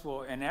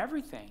successful in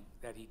everything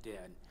that he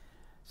did.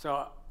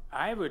 So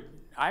I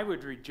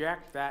would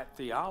reject that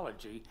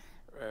theology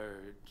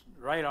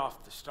right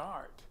off the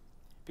start,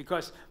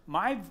 because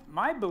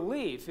my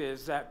belief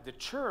is that the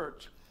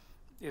church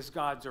is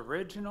God's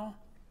original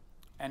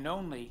and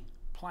only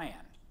plan.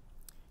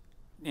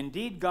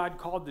 Indeed, God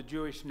called the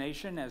Jewish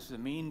nation as the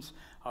means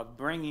of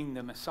bringing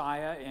the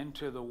Messiah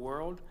into the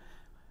world,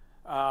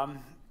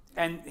 and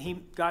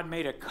God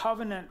made a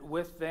covenant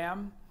with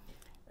them,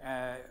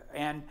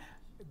 and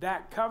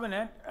that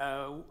covenant,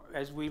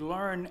 as we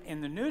learn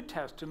in the New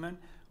Testament,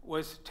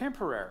 was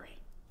temporary.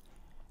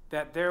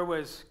 That there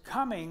was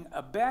coming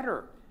a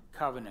better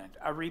covenant,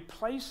 a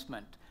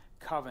replacement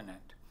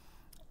covenant.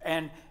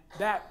 And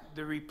that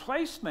the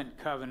replacement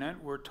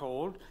covenant, we're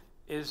told,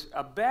 is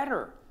a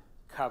better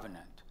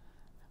covenant.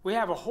 We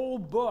have a whole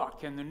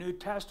book in the New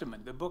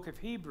Testament, the book of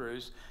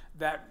Hebrews,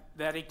 that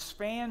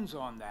expands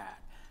on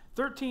that.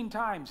 13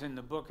 times in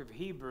the book of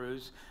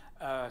Hebrews,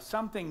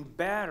 something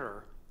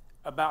better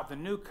about the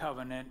new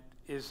covenant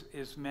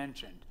is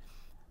mentioned.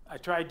 I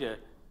tried to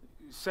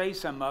say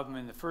some of them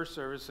in the first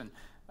service, and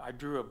I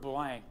drew a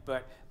blank,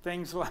 but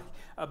things like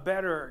a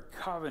better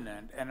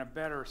covenant and a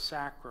better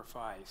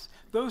sacrifice,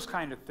 those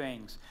kind of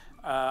things,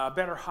 a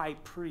better high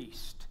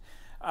priest.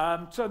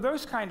 So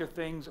those kind of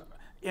things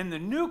in the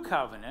new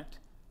covenant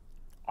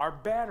are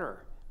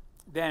better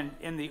than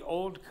in the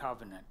old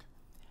covenant.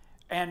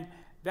 And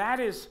that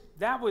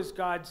was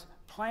God's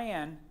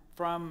plan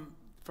from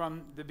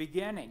the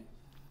beginning.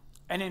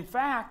 And in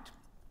fact,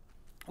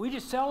 we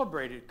just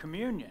celebrated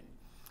communion.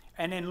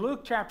 And in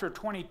Luke chapter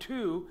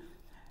 22,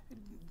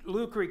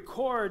 Luke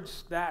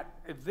records that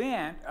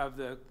event of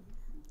the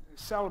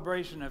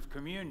celebration of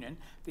communion,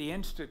 the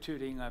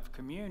instituting of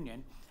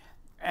communion.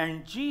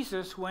 And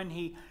Jesus, when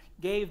he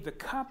gave the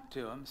cup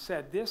to him,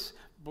 said, "This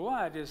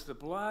blood is the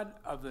blood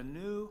of the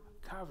new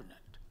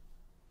covenant."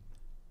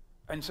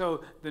 And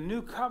so the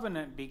new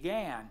covenant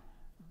began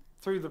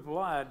through the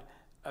blood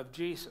of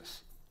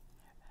Jesus.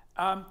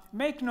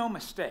 Make no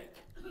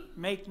mistake.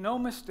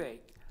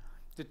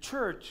 The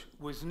church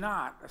was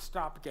not a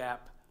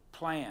stopgap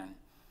plan.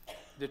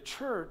 The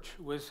church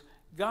was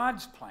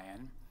God's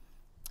plan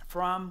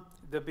from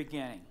the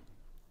beginning.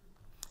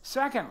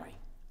 Secondly,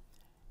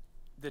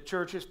 the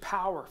church is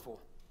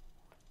powerful.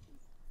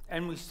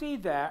 And we see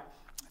that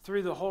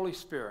through the Holy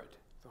Spirit.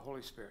 The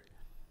Holy Spirit.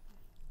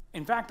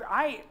 In fact,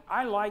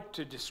 I like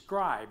to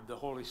describe the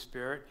Holy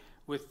Spirit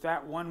with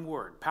that one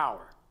word,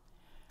 power.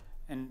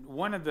 And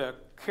one of the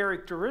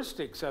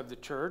characteristics of the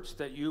church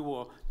that you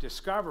will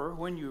discover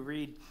when you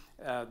read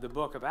the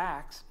book of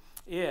Acts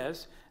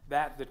is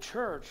that the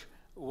church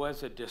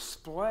was a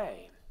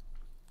display,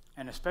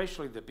 and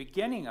especially the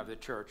beginning of the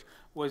church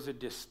was a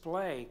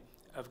display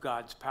of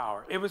God's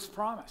power. It was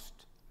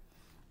promised.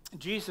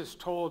 Jesus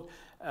told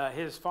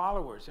his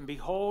followers, "And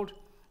behold,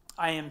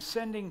 I am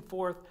sending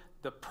forth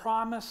the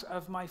promise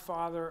of my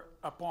Father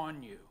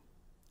upon you.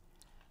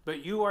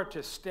 But you are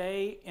to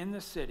stay in the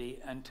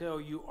city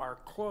until you are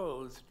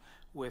clothed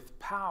with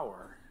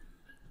power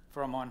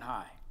from on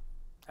high."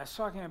 That's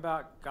talking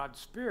about God's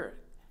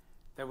Spirit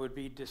that would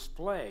be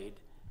displayed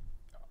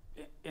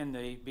in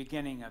the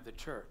beginning of the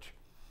church.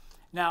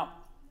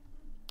 Now,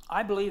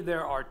 I believe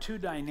there are two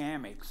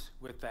dynamics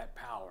with that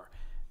power,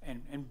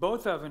 and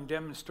both of them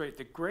demonstrate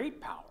the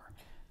great power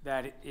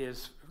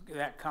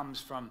that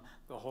comes from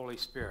the Holy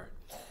Spirit.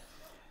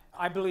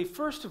 I believe,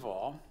 first of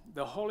all,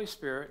 the Holy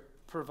Spirit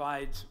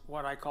provides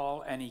what I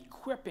call an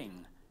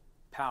equipping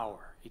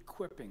power.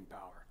 Equipping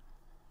power.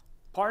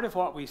 Part of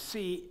what we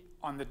see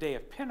on the day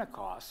of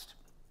Pentecost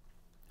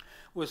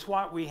was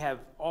what we have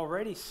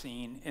already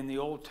seen in the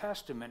Old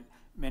Testament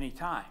many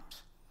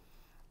times.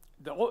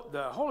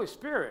 The Holy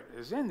Spirit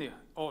is in the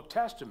Old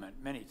Testament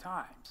many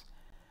times.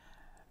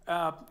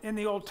 In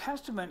the Old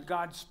Testament,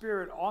 God's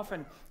Spirit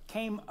often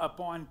came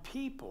upon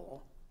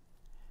people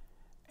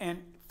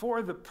and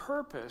for the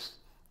purpose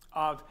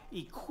of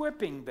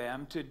equipping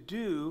them to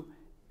do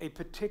a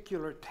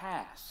particular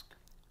task.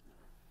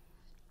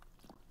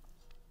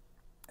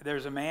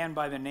 There's a man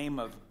by the name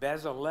of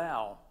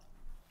Bezalel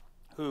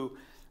who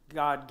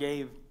God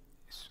gave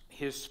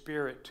his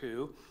Spirit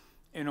to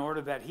in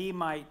order that he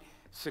might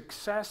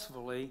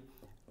successfully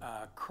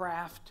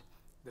craft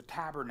the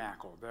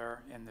tabernacle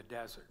there in the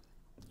desert.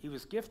 He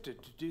was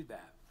gifted to do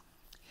that.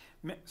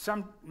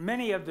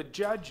 Many of the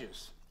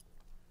judges,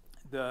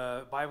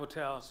 the Bible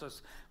tells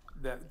us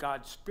that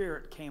God's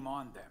Spirit came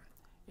on them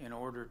in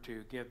order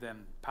to give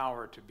them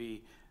power to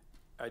be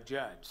a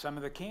judge. Some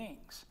of the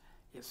kings,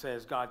 it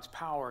says God's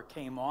power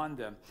came on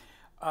them.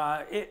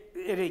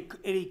 It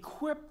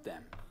equipped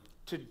them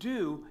to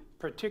do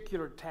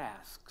particular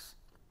tasks.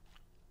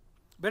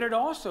 But it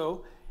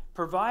also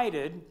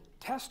provided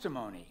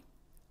testimony.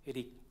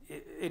 It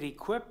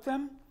equipped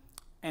them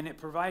and it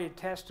provided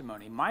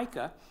testimony.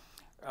 Micah,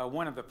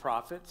 one of the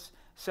prophets,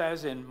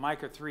 says in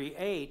Micah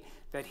 3:8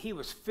 that he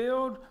was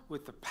filled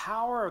with the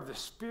power of the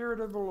Spirit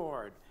of the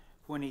Lord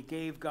when he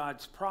gave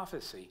God's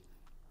prophecy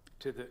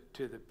to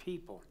the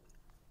people.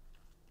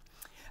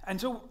 And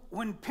so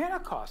when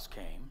Pentecost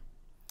came,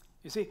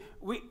 you see,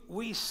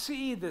 we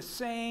see the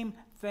same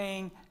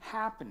thing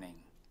happening.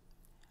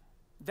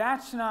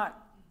 That's not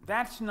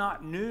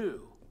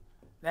new.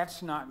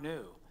 That's not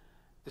new.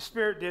 The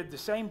Spirit did the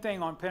same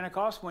thing on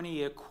Pentecost when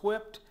he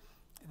equipped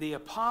the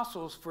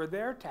apostles for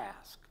their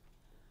task.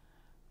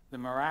 The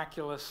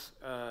miraculous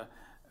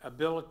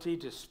ability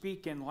to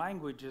speak in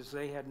languages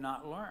they had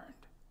not learned.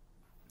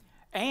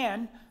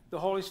 And the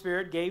Holy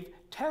Spirit gave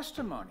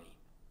testimony.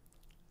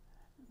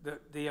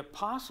 The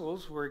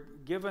apostles were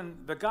given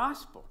the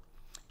gospel.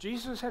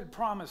 Jesus had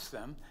promised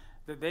them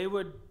that they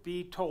would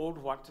be told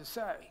what to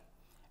say.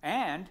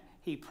 And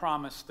he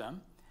promised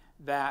them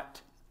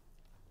that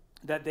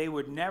they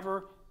would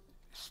never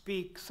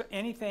speak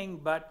anything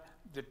but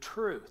the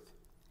truth.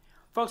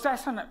 Folks,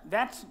 that's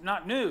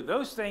not new.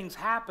 Those things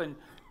happened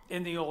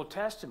in the Old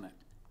Testament.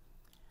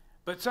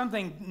 But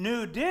something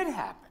new did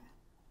happen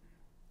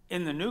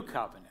in the New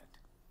Covenant.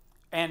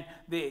 And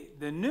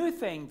the new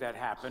thing that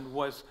happened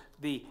was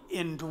the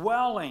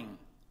indwelling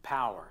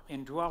power.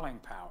 Indwelling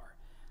power.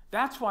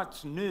 That's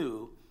what's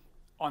new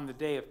on the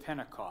day of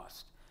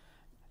Pentecost.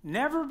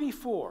 Never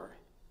before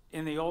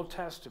in the Old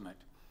Testament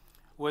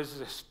was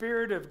the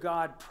Spirit of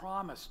God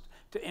promised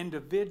to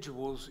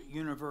individuals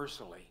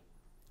universally,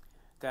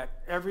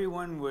 that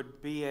everyone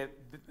would be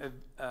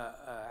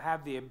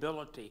have the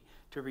ability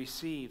to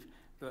receive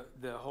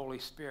the Holy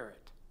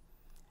Spirit.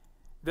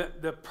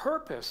 The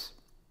purpose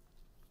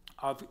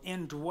of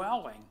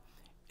indwelling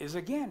is,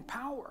 again,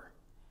 power.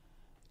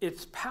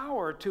 It's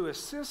power to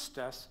assist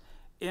us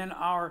in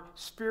our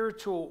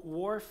spiritual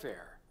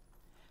warfare,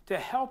 to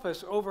help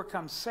us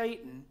overcome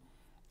Satan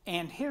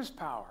and his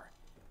power.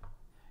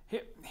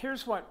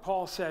 Here's what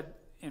Paul said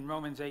in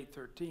Romans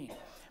 8:13.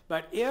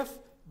 But if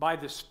by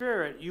the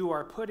Spirit you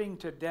are putting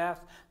to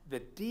death the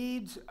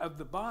deeds of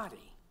the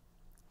body,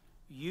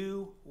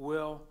 you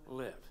will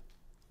live.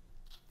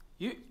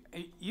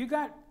 You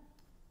got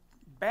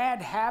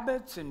bad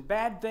habits and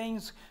bad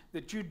things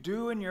that you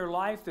do in your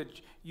life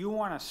that you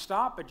want to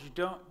stop, but you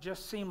don't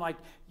just seem like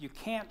you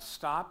can't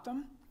stop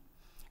them.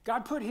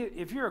 God put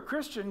if you're a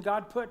Christian,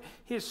 God put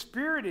his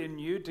Spirit in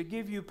you to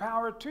give you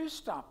power to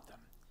stop them.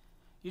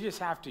 You just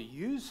have to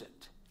use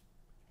it,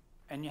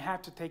 and you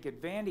have to take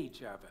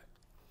advantage of it.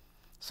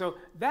 So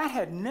that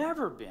had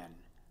never been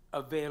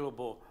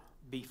available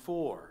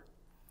before.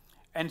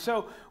 And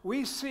so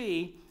we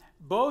see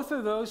both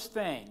of those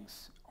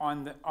things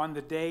on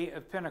the day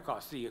of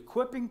Pentecost, the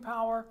equipping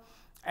power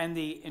and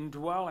the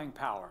indwelling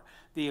power.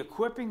 The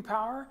equipping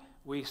power,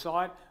 we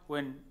saw it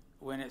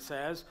when it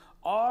says,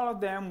 all of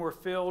them were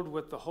filled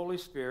with the Holy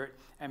Spirit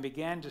and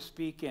began to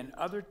speak in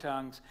other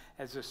tongues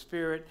as the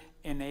Spirit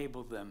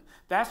enabled them.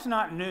 That's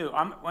not new.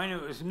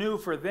 It was new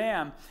for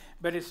them,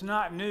 but it's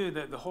not new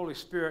that the Holy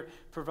Spirit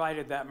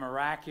provided that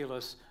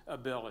miraculous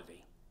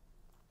ability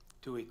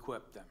to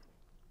equip them.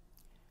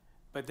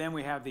 But then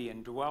we have the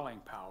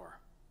indwelling power.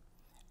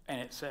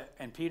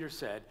 And Peter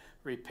said,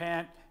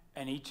 repent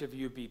and each of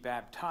you be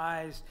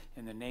baptized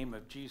in the name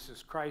of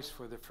Jesus Christ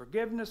for the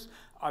forgiveness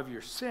of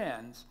your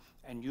sins,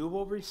 and you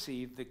will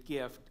receive the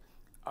gift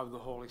of the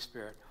Holy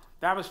Spirit.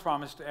 That was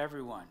promised to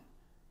everyone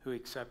who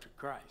accepted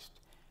Christ.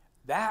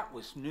 That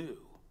was new.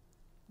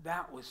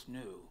 That was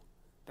new.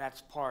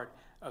 That's part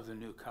of the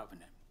new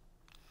covenant.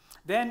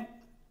 Then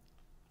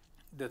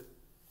the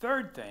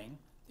third thing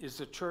is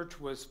the church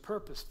was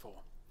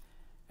purposeful.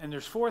 And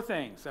there's four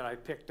things that I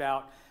picked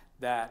out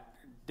that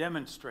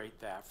demonstrate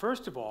that.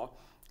 First of all,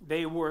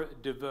 they were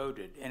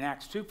devoted. In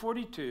Acts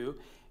 2:42,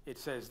 it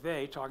says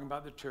they, talking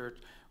about the church,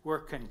 were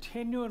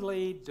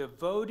continually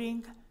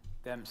devoting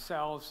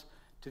themselves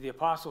to the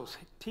apostles'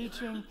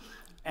 teaching,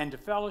 and to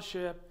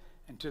fellowship,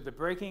 and to the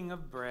breaking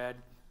of bread,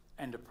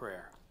 and to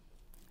prayer.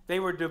 They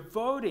were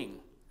devoting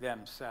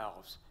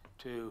themselves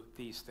to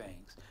these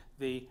things,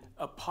 the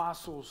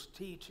apostles'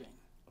 teaching,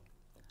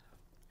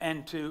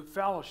 and to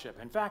fellowship.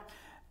 In fact,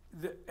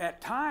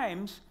 at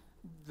times,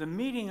 the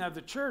meeting of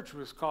the church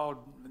was called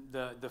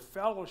the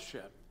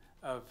fellowship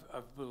of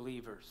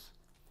believers,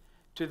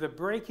 to the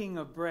breaking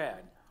of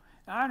bread.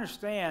 Now, I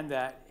understand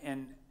that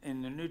in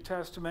the New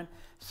Testament,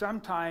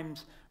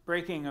 sometimes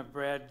breaking of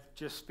bread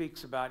just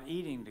speaks about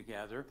eating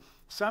together.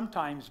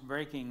 Sometimes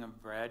breaking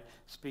of bread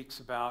speaks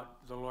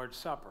about the Lord's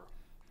Supper.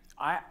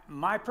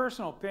 My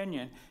personal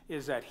opinion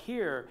is that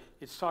here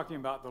it's talking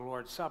about the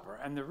Lord's Supper.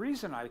 And the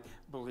reason I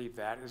believe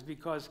that is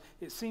because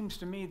it seems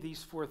to me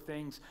these four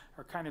things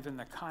are kind of in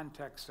the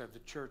context of the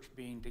church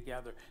being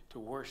together to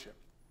worship.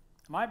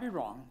 Might be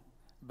wrong,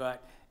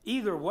 but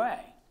either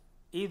way,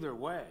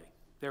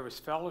 there was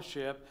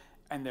fellowship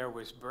and there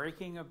was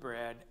breaking of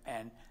bread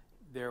and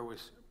there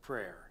was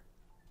prayer.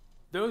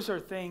 Those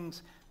are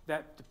things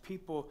that the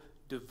people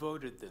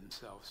devoted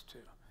themselves to.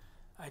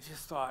 I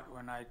just thought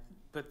when I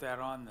put that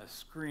on the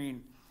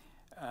screen,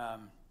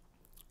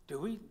 do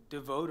we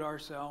devote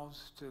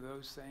ourselves to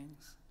those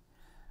things?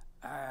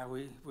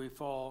 We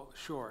fall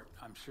short,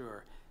 I'm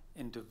sure,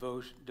 in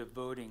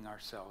devoting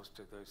ourselves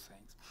to those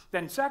things.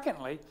 Then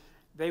secondly,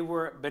 they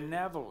were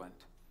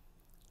benevolent.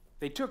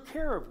 They took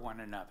care of one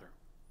another.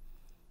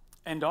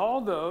 And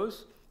all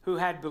those who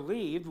had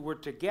believed were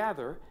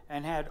together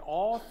and had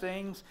all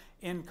things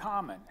in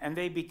common. And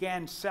they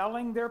began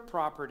selling their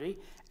property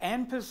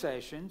and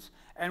possessions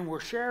and were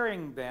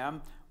sharing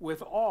them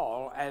with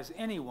all as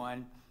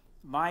anyone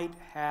might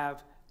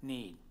have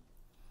need.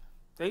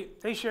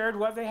 They shared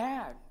what they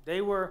had.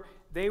 They were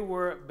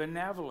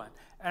benevolent.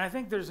 And I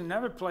think there's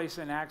another place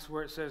in Acts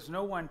where it says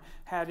no one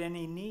had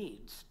any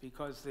needs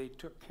because they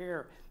took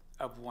care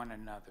of one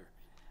another.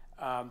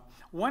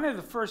 One of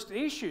the first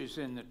issues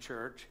in the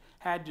church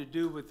had to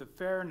do with the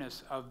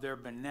fairness of their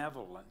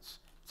benevolence.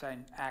 It's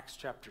in Acts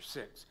chapter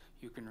 6.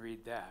 You can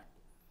read that.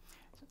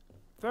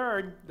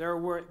 Third,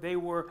 they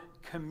were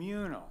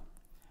communal.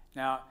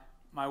 Now,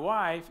 my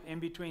wife, in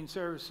between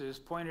services,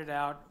 pointed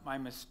out my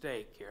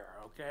mistake here,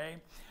 okay?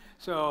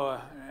 So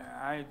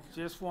I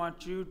just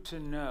want you to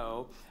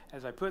know,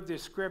 as I put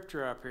this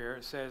scripture up here,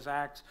 it says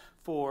Acts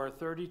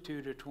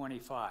 4:32 to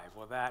 25.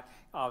 Well, that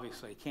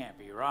obviously can't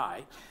be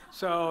right.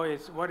 So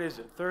it's, what is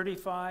it,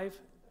 35?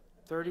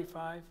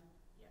 35?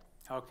 Yes.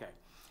 Okay.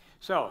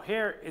 So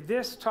here,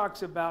 this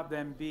talks about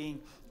them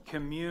being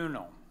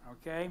communal,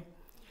 okay?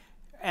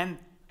 And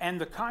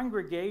the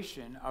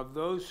congregation of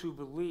those who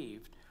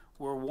believed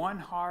were one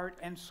heart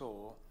and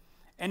soul,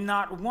 and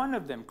not one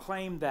of them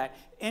claimed that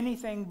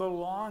anything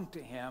belonged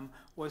to him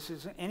was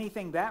his,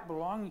 anything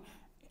belonging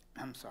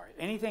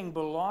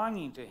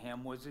to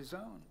him was his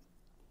own.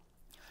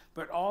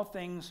 But all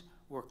things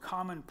were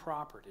common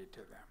property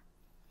to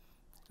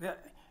them.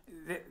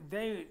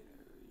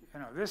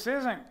 This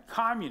isn't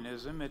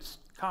communism, it's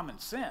common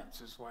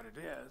sense is what it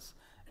is.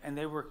 And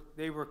they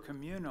were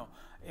communal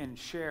in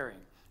sharing.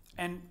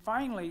 And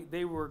finally,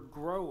 they were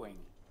growing.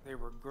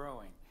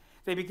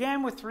 They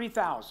began with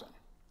 3,000.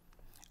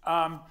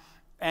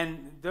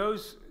 And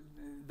those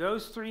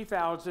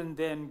 3,000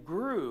 then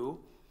grew,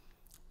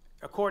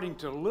 according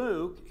to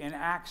Luke, in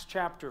Acts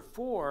chapter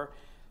 4,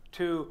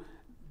 to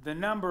the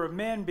number of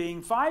men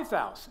being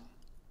 5,000,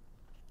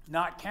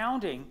 not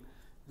counting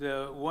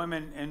the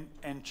women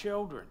and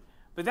children.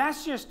 But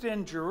that's just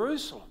in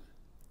Jerusalem.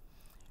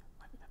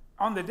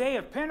 On the day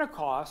of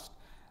Pentecost,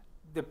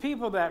 the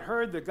people that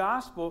heard the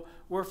gospel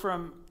were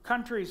from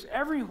countries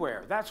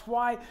everywhere. That's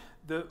why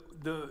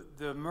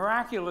the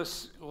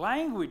miraculous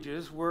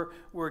languages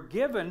were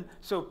given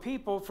so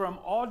people from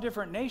all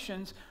different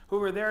nations who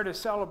were there to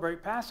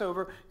celebrate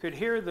Passover could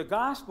hear the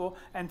gospel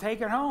and take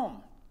it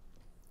home.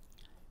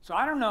 So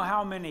I don't know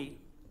how many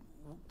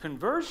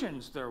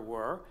conversions there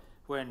were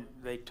when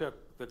they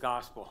took the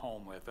gospel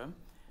home with them.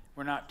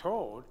 We're not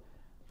told,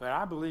 but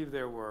I believe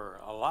there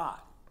were a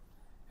lot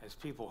as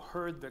people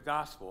heard the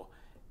gospel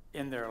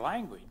in their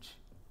language,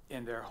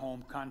 in their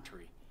home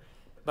country.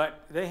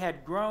 But they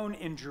had grown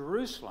in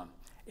Jerusalem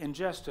in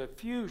just a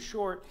few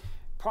short,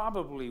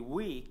 probably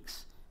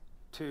weeks,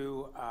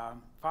 to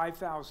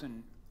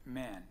 5,000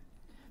 men.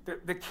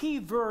 The key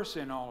verse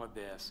in all of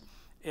this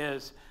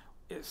is,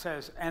 it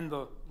says, and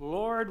the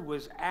Lord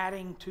was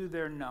adding to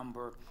their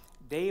number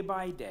day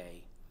by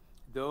day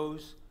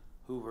those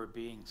who were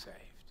being saved.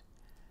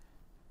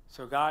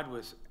 So God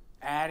was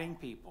adding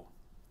people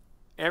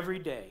every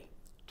day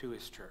to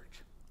his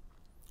church.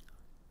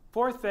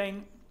 Fourth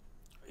thing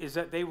is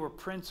that they were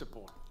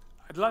principled.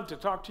 I'd love to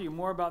talk to you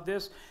more about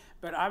this,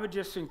 but I would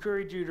just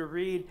encourage you to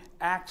read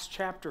Acts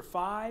chapter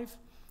 5.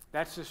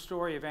 That's the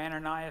story of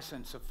Ananias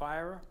and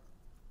Sapphira.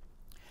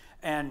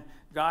 And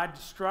God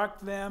struck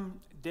them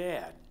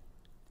dead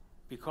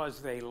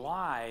because they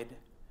lied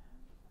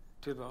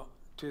to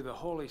the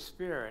Holy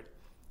Spirit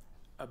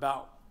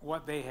about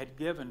what they had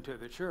given to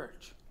the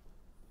church.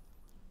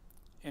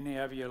 Any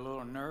of you a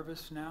little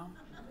nervous now?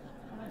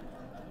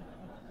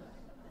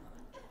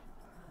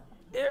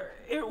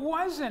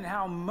 wasn't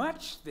how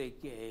much they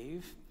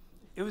gave,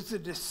 it was the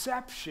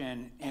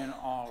deception in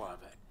all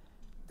of it.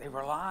 They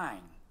were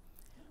lying.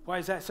 Why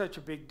is that such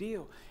a big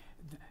deal?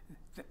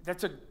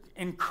 That's an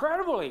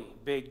incredibly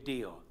big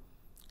deal.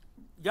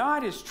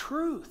 God is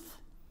truth.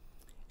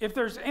 If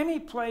there's any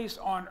place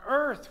on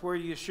earth where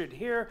you should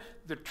hear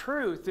the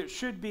truth, it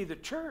should be the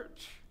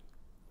church.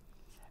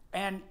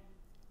 And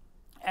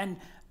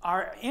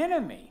our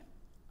enemy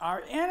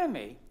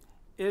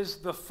is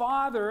the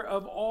father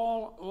of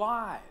all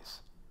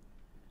lies.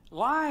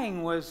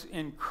 Lying was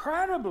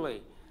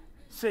incredibly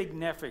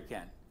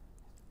significant,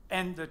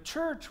 and the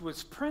church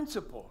was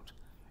principled,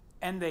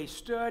 and they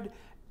stood,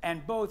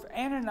 and both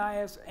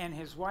Ananias and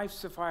his wife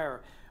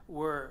Sapphira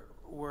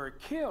were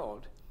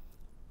killed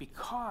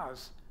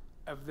because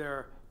of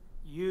their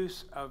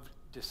use of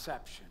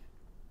deception.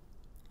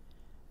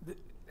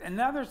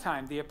 Another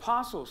time, the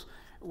apostles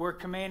were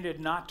commanded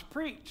not to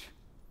preach.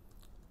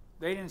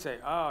 They didn't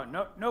say, "Oh,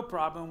 no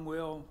problem,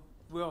 we'll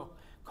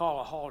call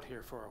a halt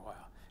here for a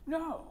while."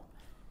 No,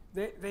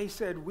 they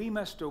said, "We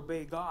must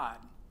obey God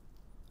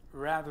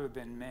rather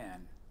than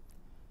men."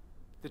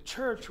 The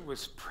church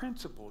was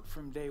principled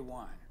from day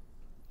one.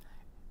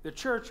 The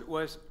church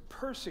was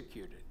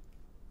persecuted.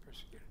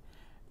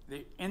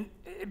 And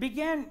it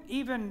began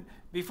even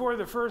before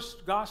the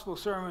first gospel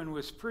sermon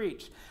was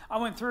preached. I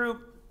went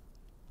through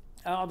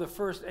the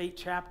first 8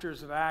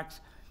 chapters of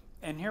Acts,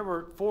 and here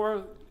were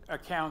 4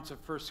 accounts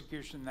of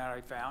persecution that I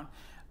found.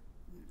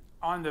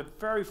 On the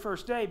very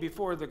first day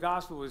before the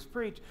gospel was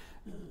preached,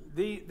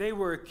 they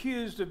were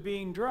accused of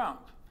being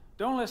drunk.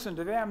 Don't listen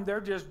to them,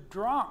 they're just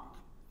drunk.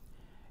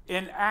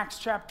 In Acts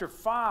chapter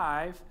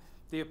 5,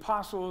 the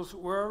apostles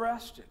were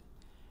arrested.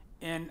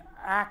 In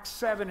Acts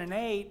 7 and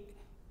 8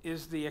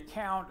 is the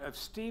account of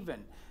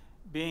Stephen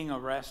being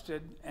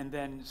arrested and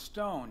then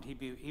stoned.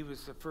 He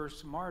was the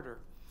first martyr.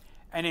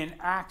 And in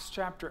Acts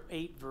chapter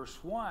 8,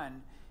 verse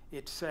 1,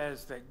 it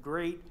says that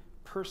great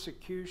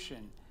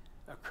persecution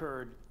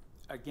occurred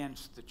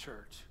against the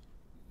church.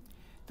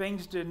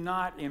 Things did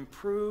not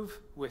improve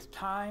with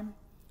time.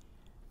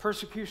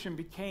 Persecution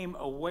became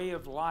a way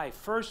of life,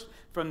 first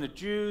from the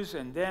Jews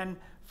and then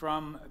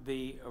from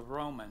the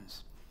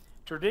Romans.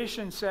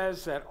 Tradition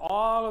says that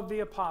all of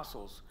the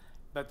apostles,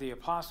 but the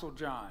Apostle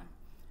John,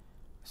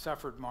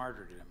 suffered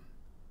martyrdom.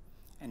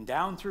 And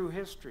down through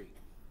history,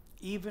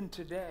 even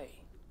today,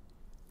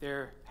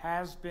 there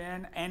has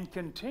been and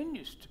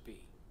continues to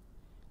be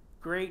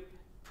great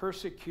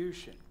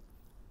persecution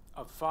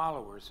of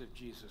followers of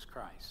Jesus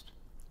Christ.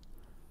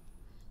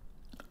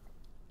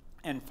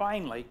 And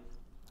finally,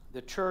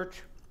 the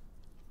church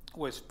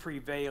was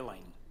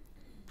prevailing.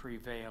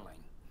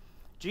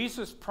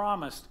 Jesus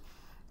promised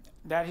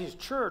that his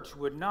church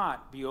would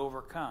not be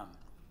overcome.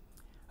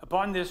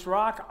 "Upon this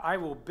rock I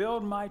will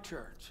build my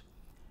church,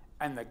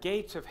 and the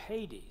gates of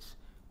Hades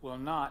will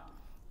not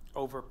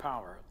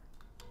overpower it."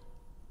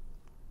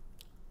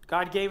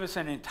 God gave us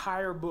an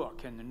entire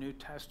book in the New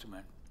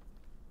Testament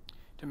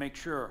to make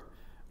sure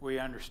we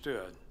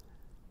understood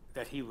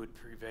that he would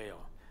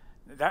prevail.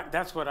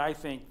 That's what I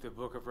think the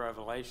book of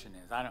Revelation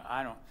is.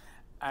 I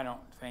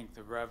don't think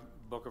the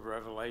book of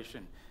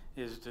Revelation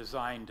is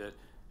designed to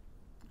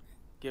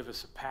give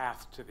us a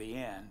path to the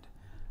end.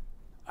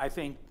 I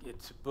think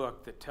it's a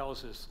book that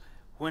tells us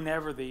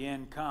whenever the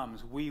end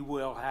comes, we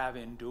will have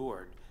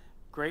endured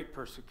great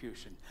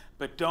persecution.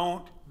 But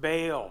don't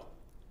bail.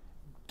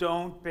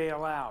 Don't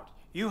bail out.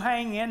 You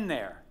hang in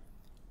there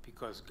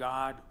because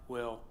God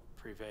will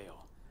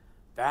prevail.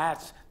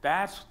 That's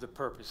the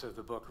purpose of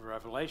the book of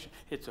Revelation.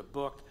 It's a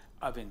book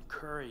of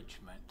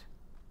encouragement.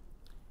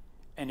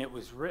 And it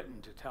was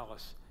written to tell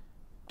us,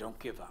 don't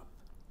give up.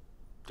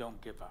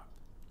 Don't give up.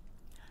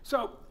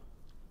 So,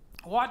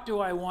 what do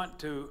I want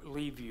to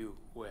leave you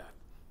with?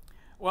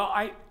 Well,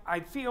 I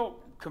feel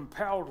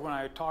compelled when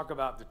I talk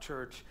about the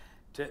church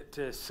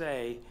to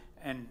say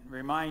and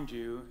remind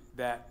you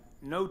that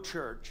no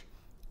church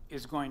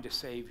is going to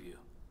save you.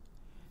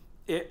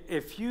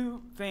 If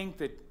you think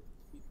that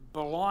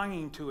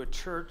belonging to a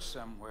church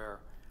somewhere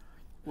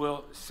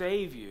will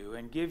save you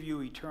and give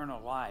you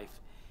eternal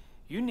life,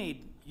 you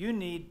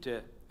need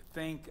to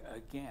think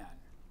again.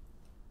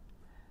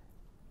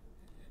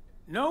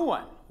 No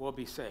one will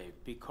be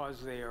saved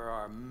because they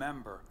are a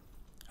member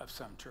of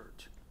some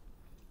church.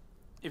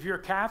 If you're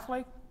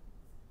Catholic,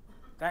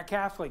 that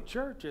Catholic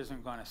church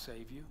isn't going to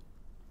save you.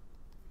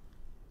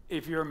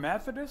 If you're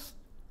Methodist,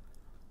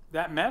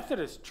 that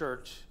Methodist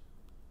church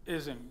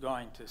isn't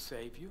going to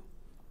save you.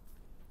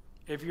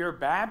 If you're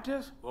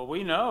Baptist, well,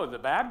 we know the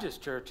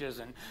Baptist church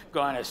isn't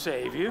going to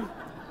save you.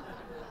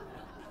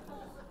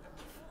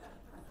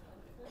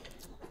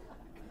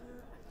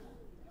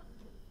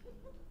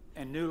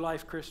 And New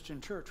Life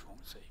Christian Church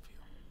won't save you.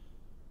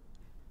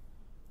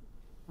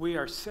 We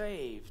are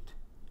saved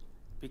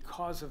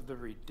because of the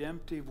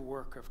redemptive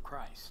work of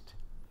Christ.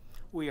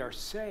 We are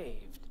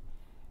saved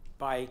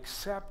by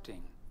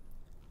accepting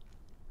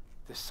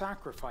the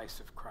sacrifice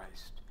of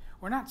Christ.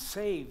 We're not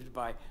saved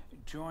by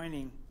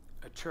joining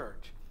a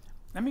church.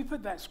 Let me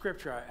put that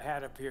scripture I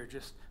had up here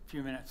just a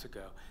few minutes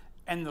ago.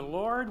 And the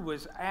Lord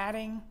was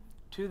adding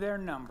to their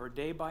number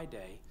day by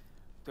day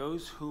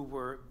those who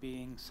were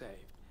being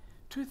saved.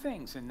 Two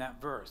things in that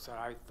verse that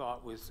I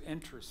thought was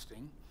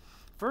interesting.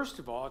 First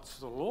of all, it's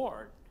the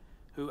Lord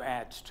who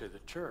adds to the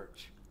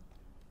church.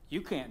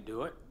 You can't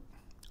do it.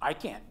 I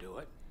can't do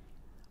it.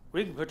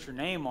 We can put your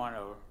name on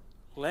a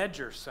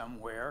ledger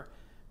somewhere,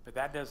 but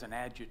that doesn't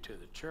add you to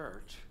the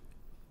church.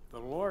 The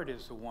Lord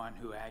is the one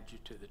who adds you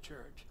to the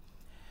church.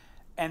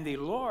 And the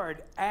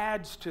Lord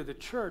adds to the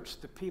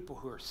church the people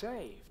who are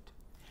saved.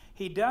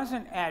 He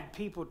doesn't add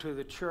people to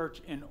the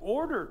church in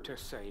order to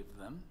save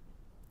them.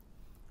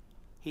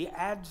 He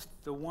adds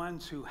the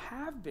ones who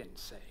have been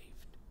saved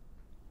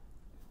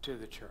to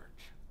the church.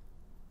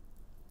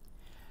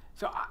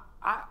 So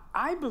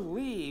I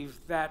believe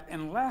that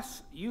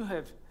unless you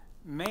have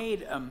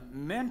made a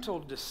mental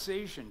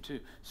decision to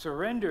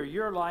surrender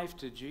your life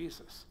to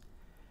Jesus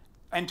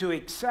and to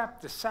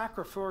accept the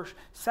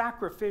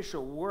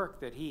sacrificial work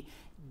that he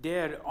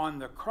did on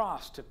the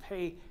cross to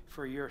pay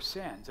for your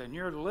sins, and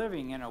you're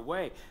living in a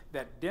way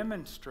that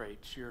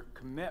demonstrates your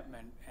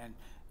commitment and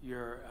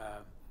your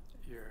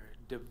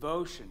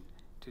devotion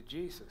to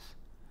Jesus,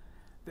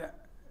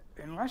 that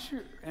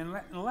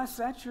unless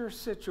that's your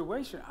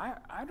situation,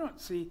 I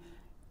don't see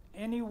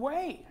any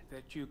way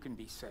that you can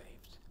be saved.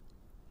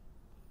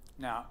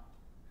 Now,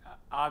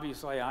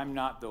 obviously, I'm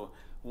not the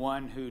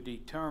one who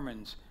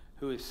determines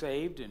who is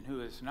saved and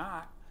who is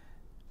not.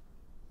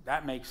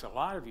 That makes a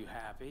lot of you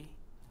happy.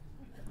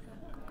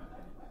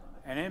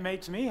 And it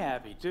makes me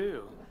happy,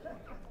 too.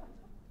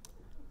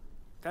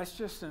 That's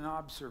just an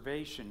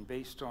observation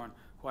based on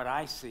what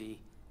I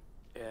see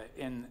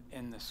in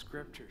the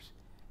Scriptures.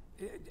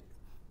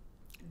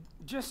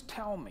 Just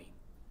tell me,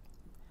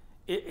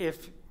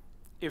 if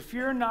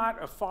you're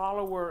not a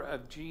follower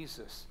of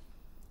Jesus,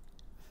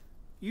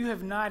 you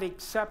have not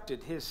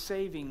accepted his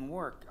saving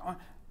work.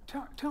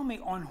 Tell me,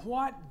 on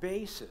what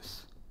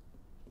basis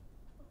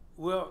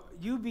will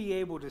you be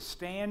able to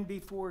stand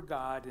before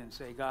God and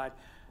say, God,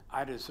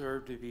 I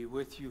deserve to be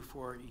with you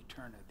for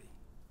eternity?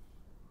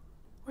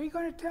 What are you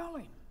going to tell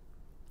him?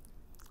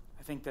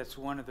 I think that's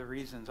one of the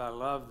reasons I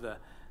love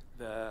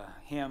the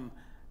hymn,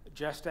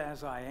 Just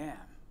As I Am,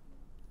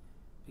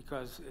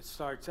 because it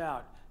starts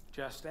out,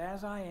 just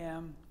as I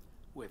am,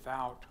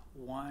 without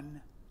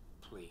one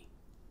plea.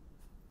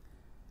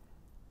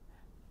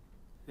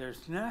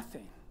 There's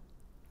nothing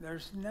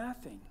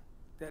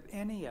that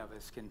any of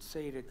us can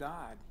say to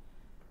God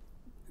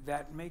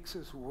that makes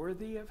us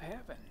worthy of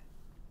heaven.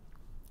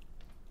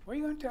 What are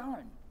you going to tell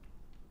him?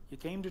 You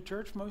came to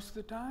church most of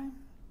the time?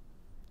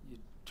 You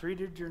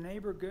treated your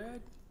neighbor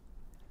good?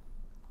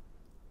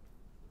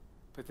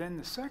 But then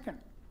the second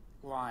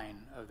line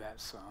of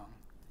that song,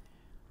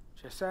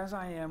 just as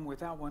I am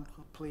without one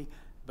plea,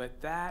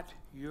 but that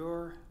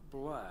your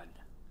blood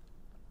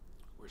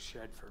was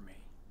shed for me.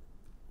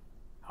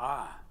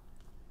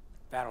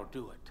 That'll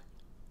do it.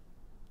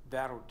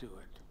 That'll do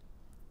it.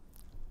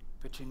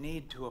 But you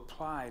need to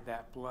apply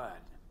that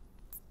blood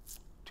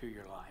to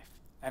your life.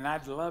 And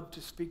I'd love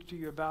to speak to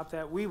you about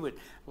that. We would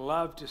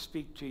love to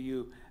speak to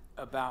you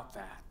about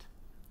that.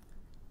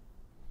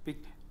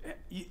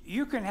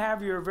 You can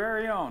have your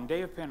very own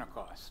day of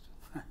Pentecost.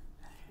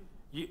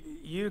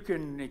 You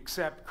can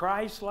accept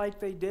Christ like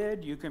they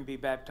did. You can be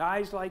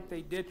baptized like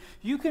they did.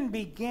 You can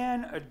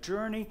begin a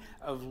journey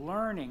of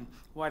learning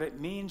what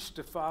it means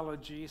to follow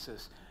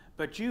Jesus.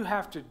 But you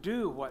have to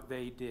do what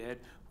they did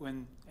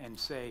and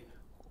say,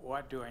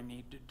 what do I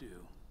need to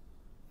do?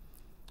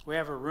 We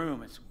have a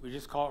room. We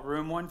just call it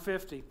room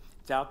 150.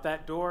 It's out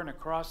that door and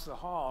across the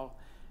hall.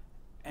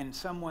 And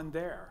someone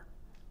there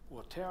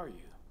will tell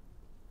you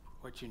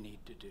what you need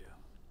to do.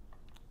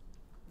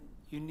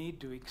 You need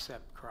to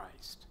accept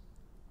Christ.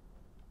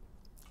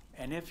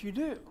 And if you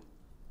do,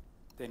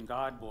 then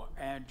God will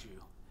add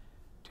you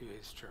to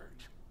his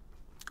church.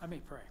 Let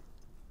me pray.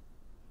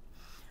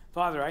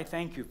 Father, I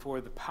thank you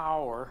for the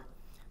power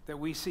that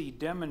we see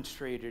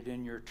demonstrated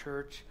in your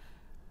church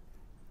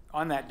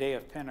on that day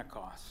of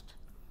Pentecost.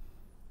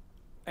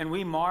 And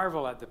we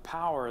marvel at the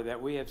power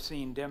that we have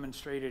seen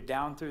demonstrated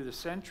down through the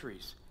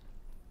centuries.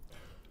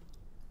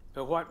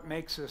 But what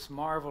makes us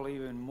marvel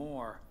even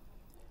more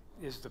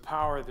is the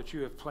power that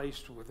you have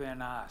placed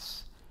within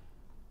us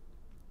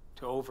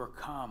to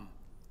overcome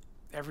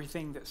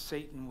everything that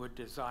Satan would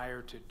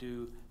desire to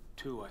do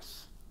to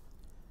us.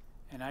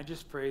 And I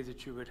just pray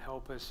that you would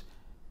help us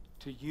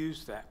to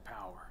use that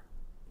power.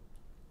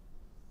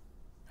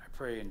 I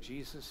pray in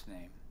Jesus'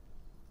 name.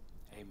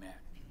 Amen.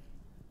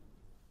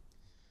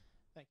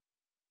 Thank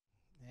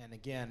you. And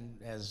again,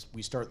 as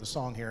we start the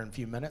song here in a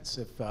few minutes,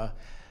 if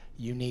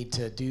you need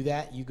to do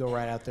that, you go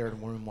right out there to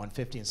room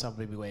 150 and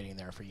somebody will be waiting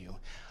there for you.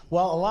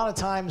 Well, a lot of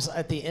times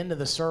at the end of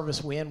the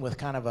service, we end with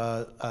kind of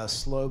a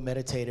slow,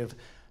 meditative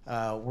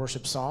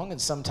worship song, and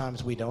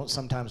sometimes we don't.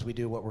 Sometimes we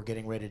do what we're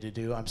getting ready to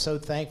do. I'm so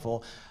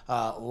thankful.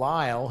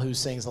 Lyle, who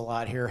sings a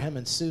lot here, him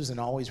and Susan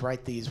always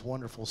write these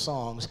wonderful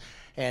songs.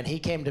 And he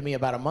came to me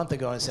about a month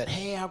ago and said,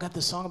 hey, I've got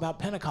this song about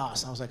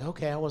Pentecost. And I was like,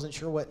 okay, I wasn't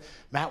sure what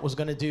Matt was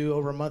going to do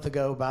over a month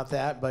ago about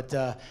that.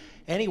 But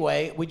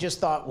Anyway, we just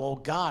thought, well,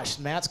 gosh,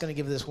 Matt's going to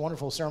give this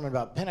wonderful sermon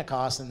about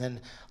Pentecost, and then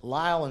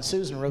Lyle and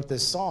Susan wrote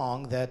this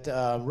song that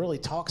really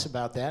talks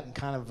about that and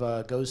kind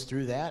of goes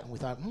through that. And we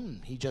thought,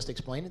 he just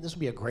explained it. This would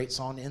be a great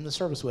song to end the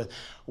service with.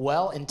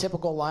 Well, in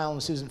typical Lyle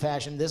and Susan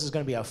fashion, this is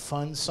going to be a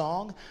fun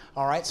song.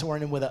 All right, so we're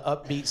in with an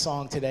upbeat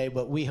song today,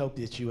 but we hope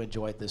that you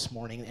enjoy it this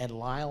morning. And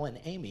Lyle and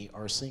Amy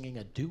are singing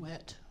a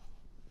duet.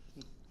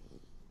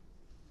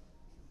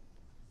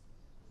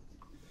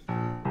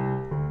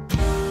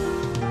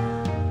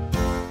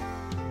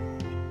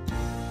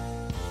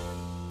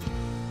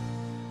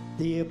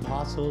 The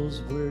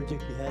apostles were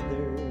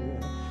together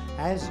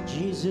as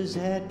Jesus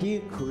had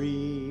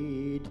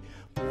decreed,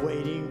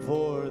 waiting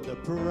for the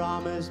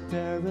promised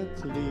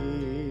Paraclete.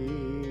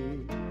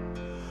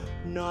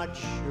 Not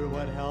sure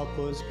what help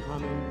was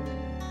coming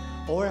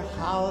or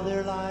how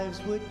their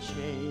lives would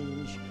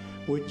change.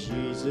 Would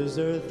Jesus'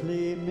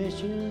 earthly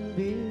mission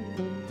be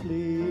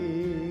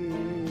complete?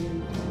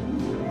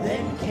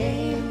 Then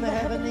came the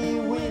heavenly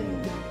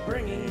wind,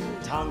 bringing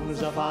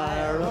tongues of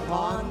fire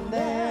upon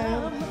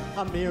them,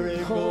 a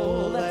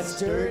miracle that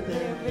stirred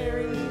their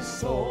very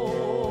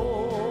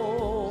souls.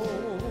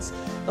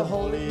 The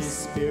Holy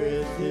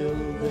Spirit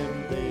filled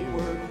them, they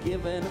were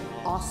given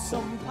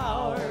awesome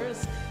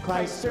powers.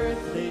 Christ's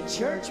earthly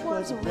church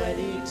was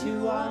ready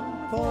to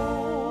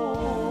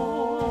unfold.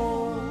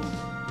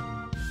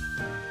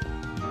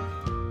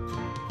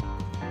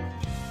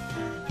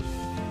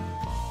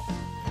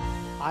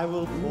 I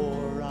will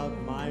pour out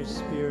my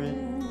spirit,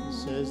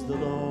 says the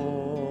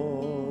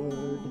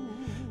Lord.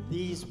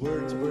 These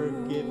words were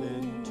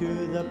given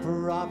to the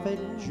prophet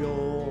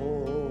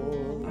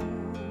Joel.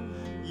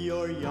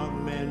 Your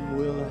young men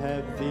will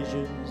have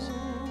visions,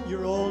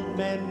 your old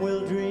men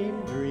will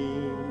dream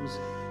dreams.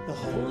 The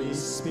Holy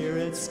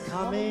Spirit's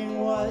coming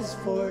was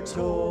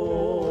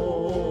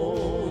foretold.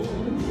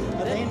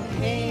 Then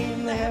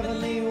came the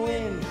heavenly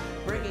wind,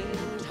 bringing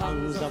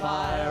tongues of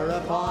fire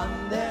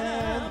upon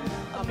them,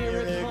 a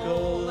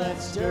miracle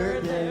that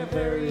stirred their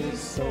very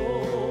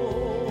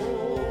souls.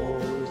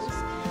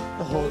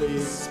 The Holy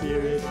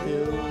Spirit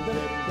filled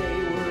them,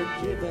 they were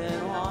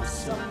given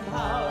awesome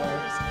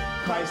powers.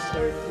 Christ's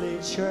earthly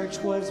church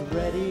was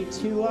ready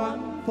to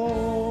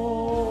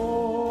unfold.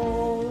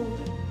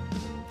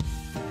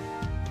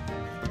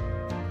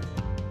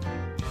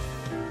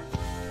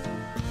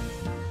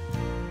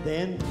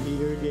 Then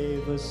Peter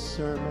gave a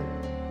sermon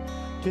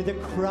to the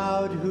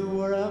crowd who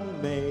were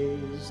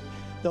amazed.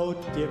 Though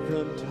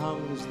different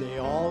tongues they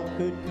all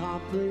could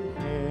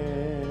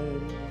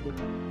comprehend.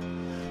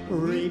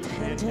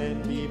 Repent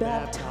and be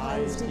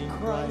baptized in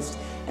Christ,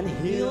 and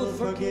He'll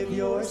forgive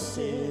your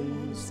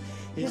sins.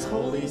 His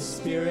Holy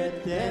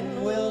Spirit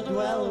then will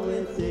dwell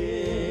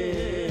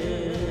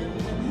within.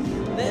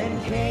 Then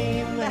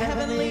came the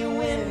heavenly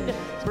wind,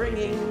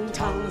 bringing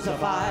tongues of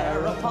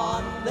fire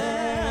upon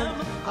them,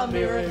 a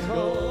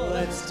miracle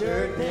that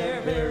stirred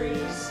their very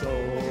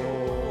souls.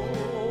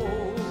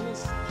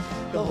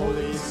 The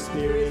Holy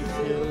Spirit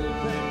filled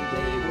them,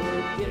 they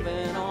were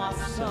given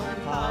awesome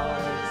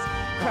powers.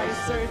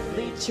 Christ's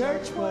earthly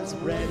church was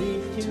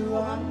ready to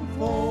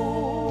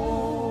unfold.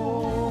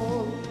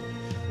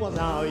 Well,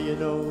 now you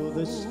know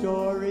the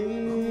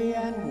story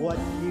and what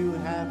you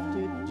have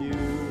to do.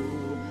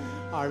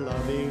 Our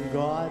loving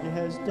God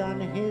has done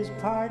His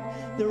part,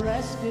 the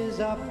rest is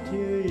up to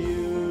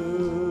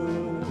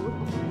you.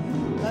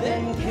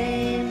 Then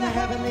came the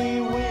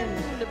heavenly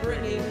wind,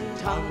 bringing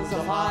tongues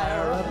of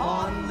fire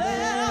upon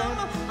them,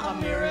 a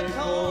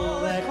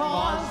miracle that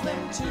caused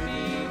them to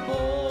be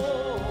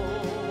bold.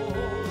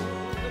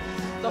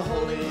 The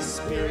Holy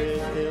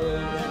Spirit filled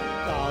them,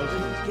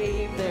 thousands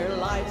gave their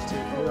lives to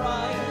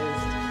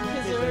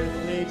Christ. His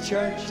earthly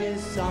church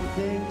is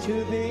something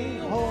to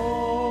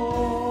behold.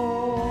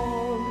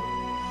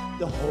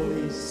 The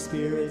Holy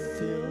Spirit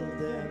filled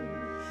them,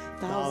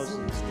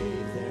 thousands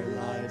gave their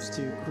lives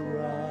to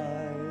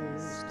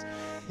Christ.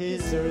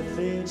 His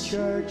earthly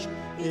church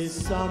is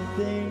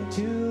something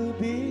to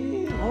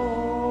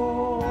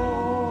behold.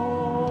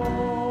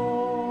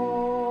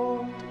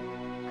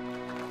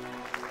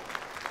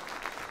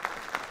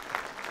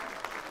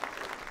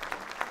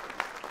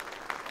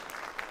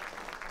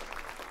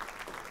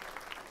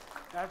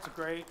 That's a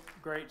great,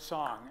 great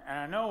song. And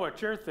I know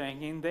what you're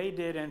thinking. They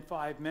did in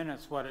 5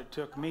 minutes what it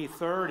took me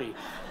 30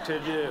 to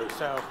do.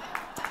 So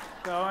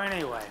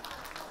anyway,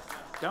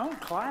 don't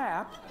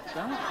clap.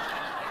 Don't.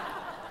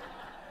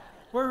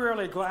 We're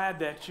really glad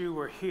that you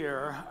were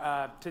here.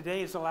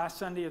 Today is the last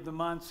Sunday of the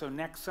month, so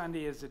next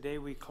Sunday is the day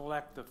we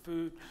collect the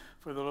food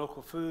for the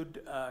local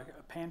food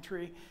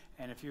pantry.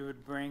 And if you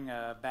would bring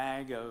a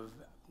bag of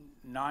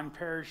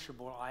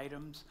non-perishable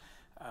items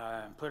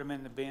and put them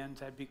in the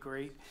bins, that'd be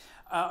great.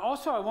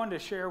 Also, I wanted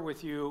to share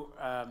with you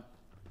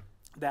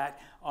that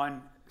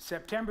on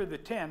September the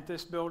 10th,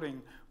 this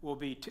building will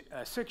be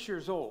 6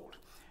 years old.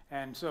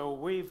 And so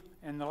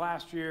in the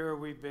last year,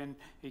 we've been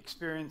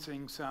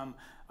experiencing some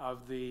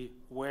of the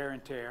wear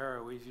and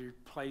tear. We've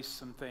replaced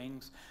some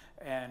things,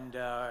 and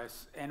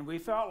we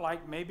felt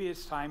like maybe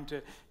it's time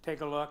to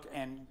take a look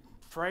and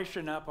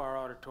freshen up our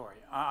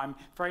auditorium.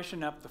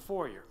 Freshen up the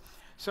foyer.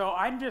 So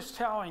I'm just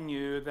telling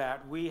you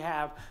that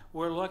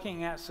we're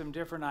looking at some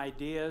different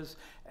ideas,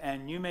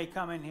 and you may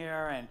come in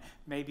here and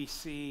maybe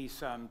see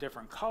some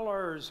different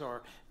colors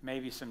or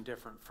maybe some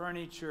different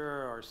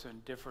furniture or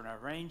some different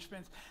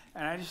arrangements,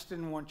 and I just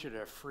didn't want you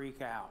to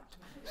freak out.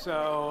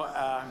 So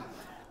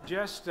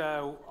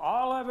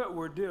all of it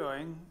we're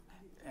doing,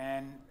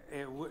 and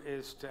it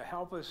is to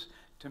help us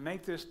to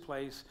make this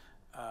place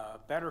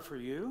better for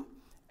you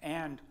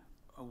and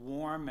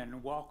warm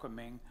and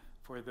welcoming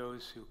for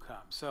those who come.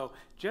 So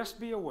just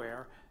be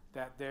aware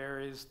that there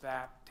is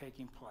that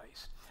taking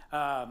place.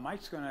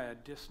 Mike's going to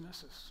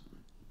dismiss us.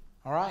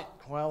 All right.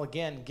 Well,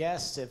 again,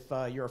 guests, if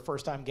you're a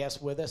first-time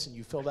guest with us and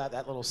you filled out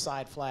that little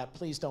side flap,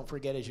 please don't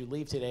forget as you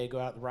leave today, go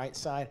out the right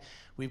side.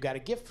 We've got a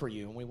gift for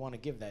you, and we want to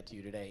give that to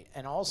you today.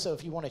 And also,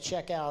 if you want to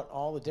check out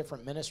all the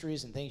different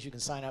ministries and things you can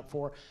sign up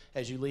for,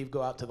 as you leave,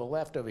 go out to the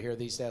left over here,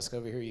 these desks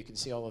over here. You can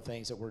see all the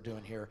things that we're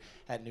doing here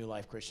at New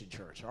Life Christian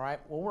Church. All right?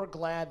 Well, we're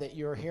glad that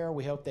you're here.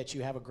 We hope that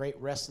you have a great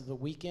rest of the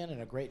weekend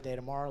and a great day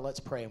tomorrow. Let's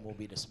pray, and we'll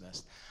be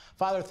dismissed.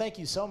 Father, thank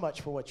you so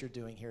much for what you're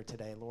doing here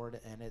today, Lord,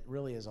 and it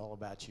really is all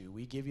about you.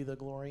 We give you the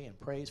glory and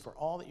praise for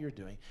all that you're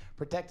doing.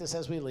 Protect us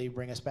as we leave.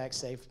 Bring us back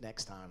safe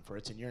next time, for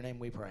it's in your name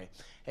we pray.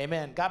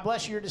 Amen. God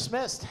bless you. You're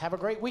dismissed. Have a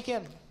great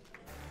weekend.